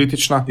bolj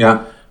politična.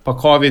 Ja. Pa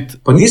COVID.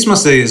 Pa nismo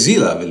se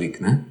jezila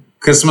veliko, ne?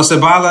 Ker smo se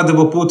bala, da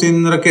bo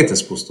Putin rakete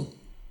spustil.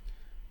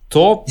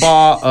 To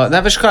pa,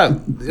 ne veš kaj,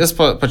 jaz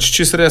pa pač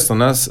čisto resno,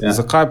 ne,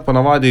 zakaj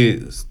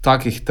ponavadi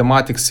takih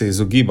tematik se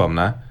izogibam,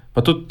 ne,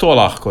 pa tudi to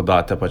lahko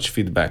date pač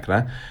feedback,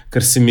 ne,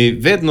 ker se mi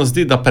vedno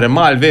zdi, da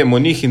premalo vem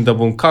o njih in da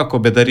bom kako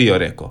bedarijo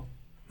rekel.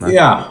 Ne.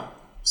 Ja,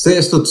 vse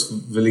je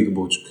tudi veliko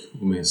bučk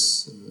vmes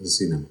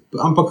zinem.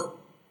 Ampak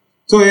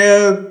to je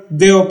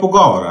del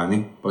pogovora,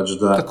 ni? Pač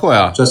da tako,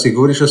 ja. Včasih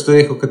govoriš o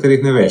stvareh, o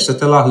katerih ne veš, se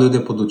te lahko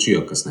ljudje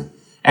podučijo kasneje.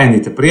 Eni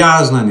te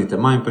prijazno, eni te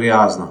manj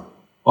prijazno,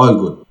 all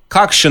good.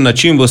 Kakšen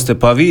način boste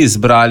pa vi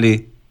izbrali,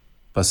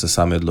 pa se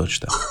sami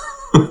odločite.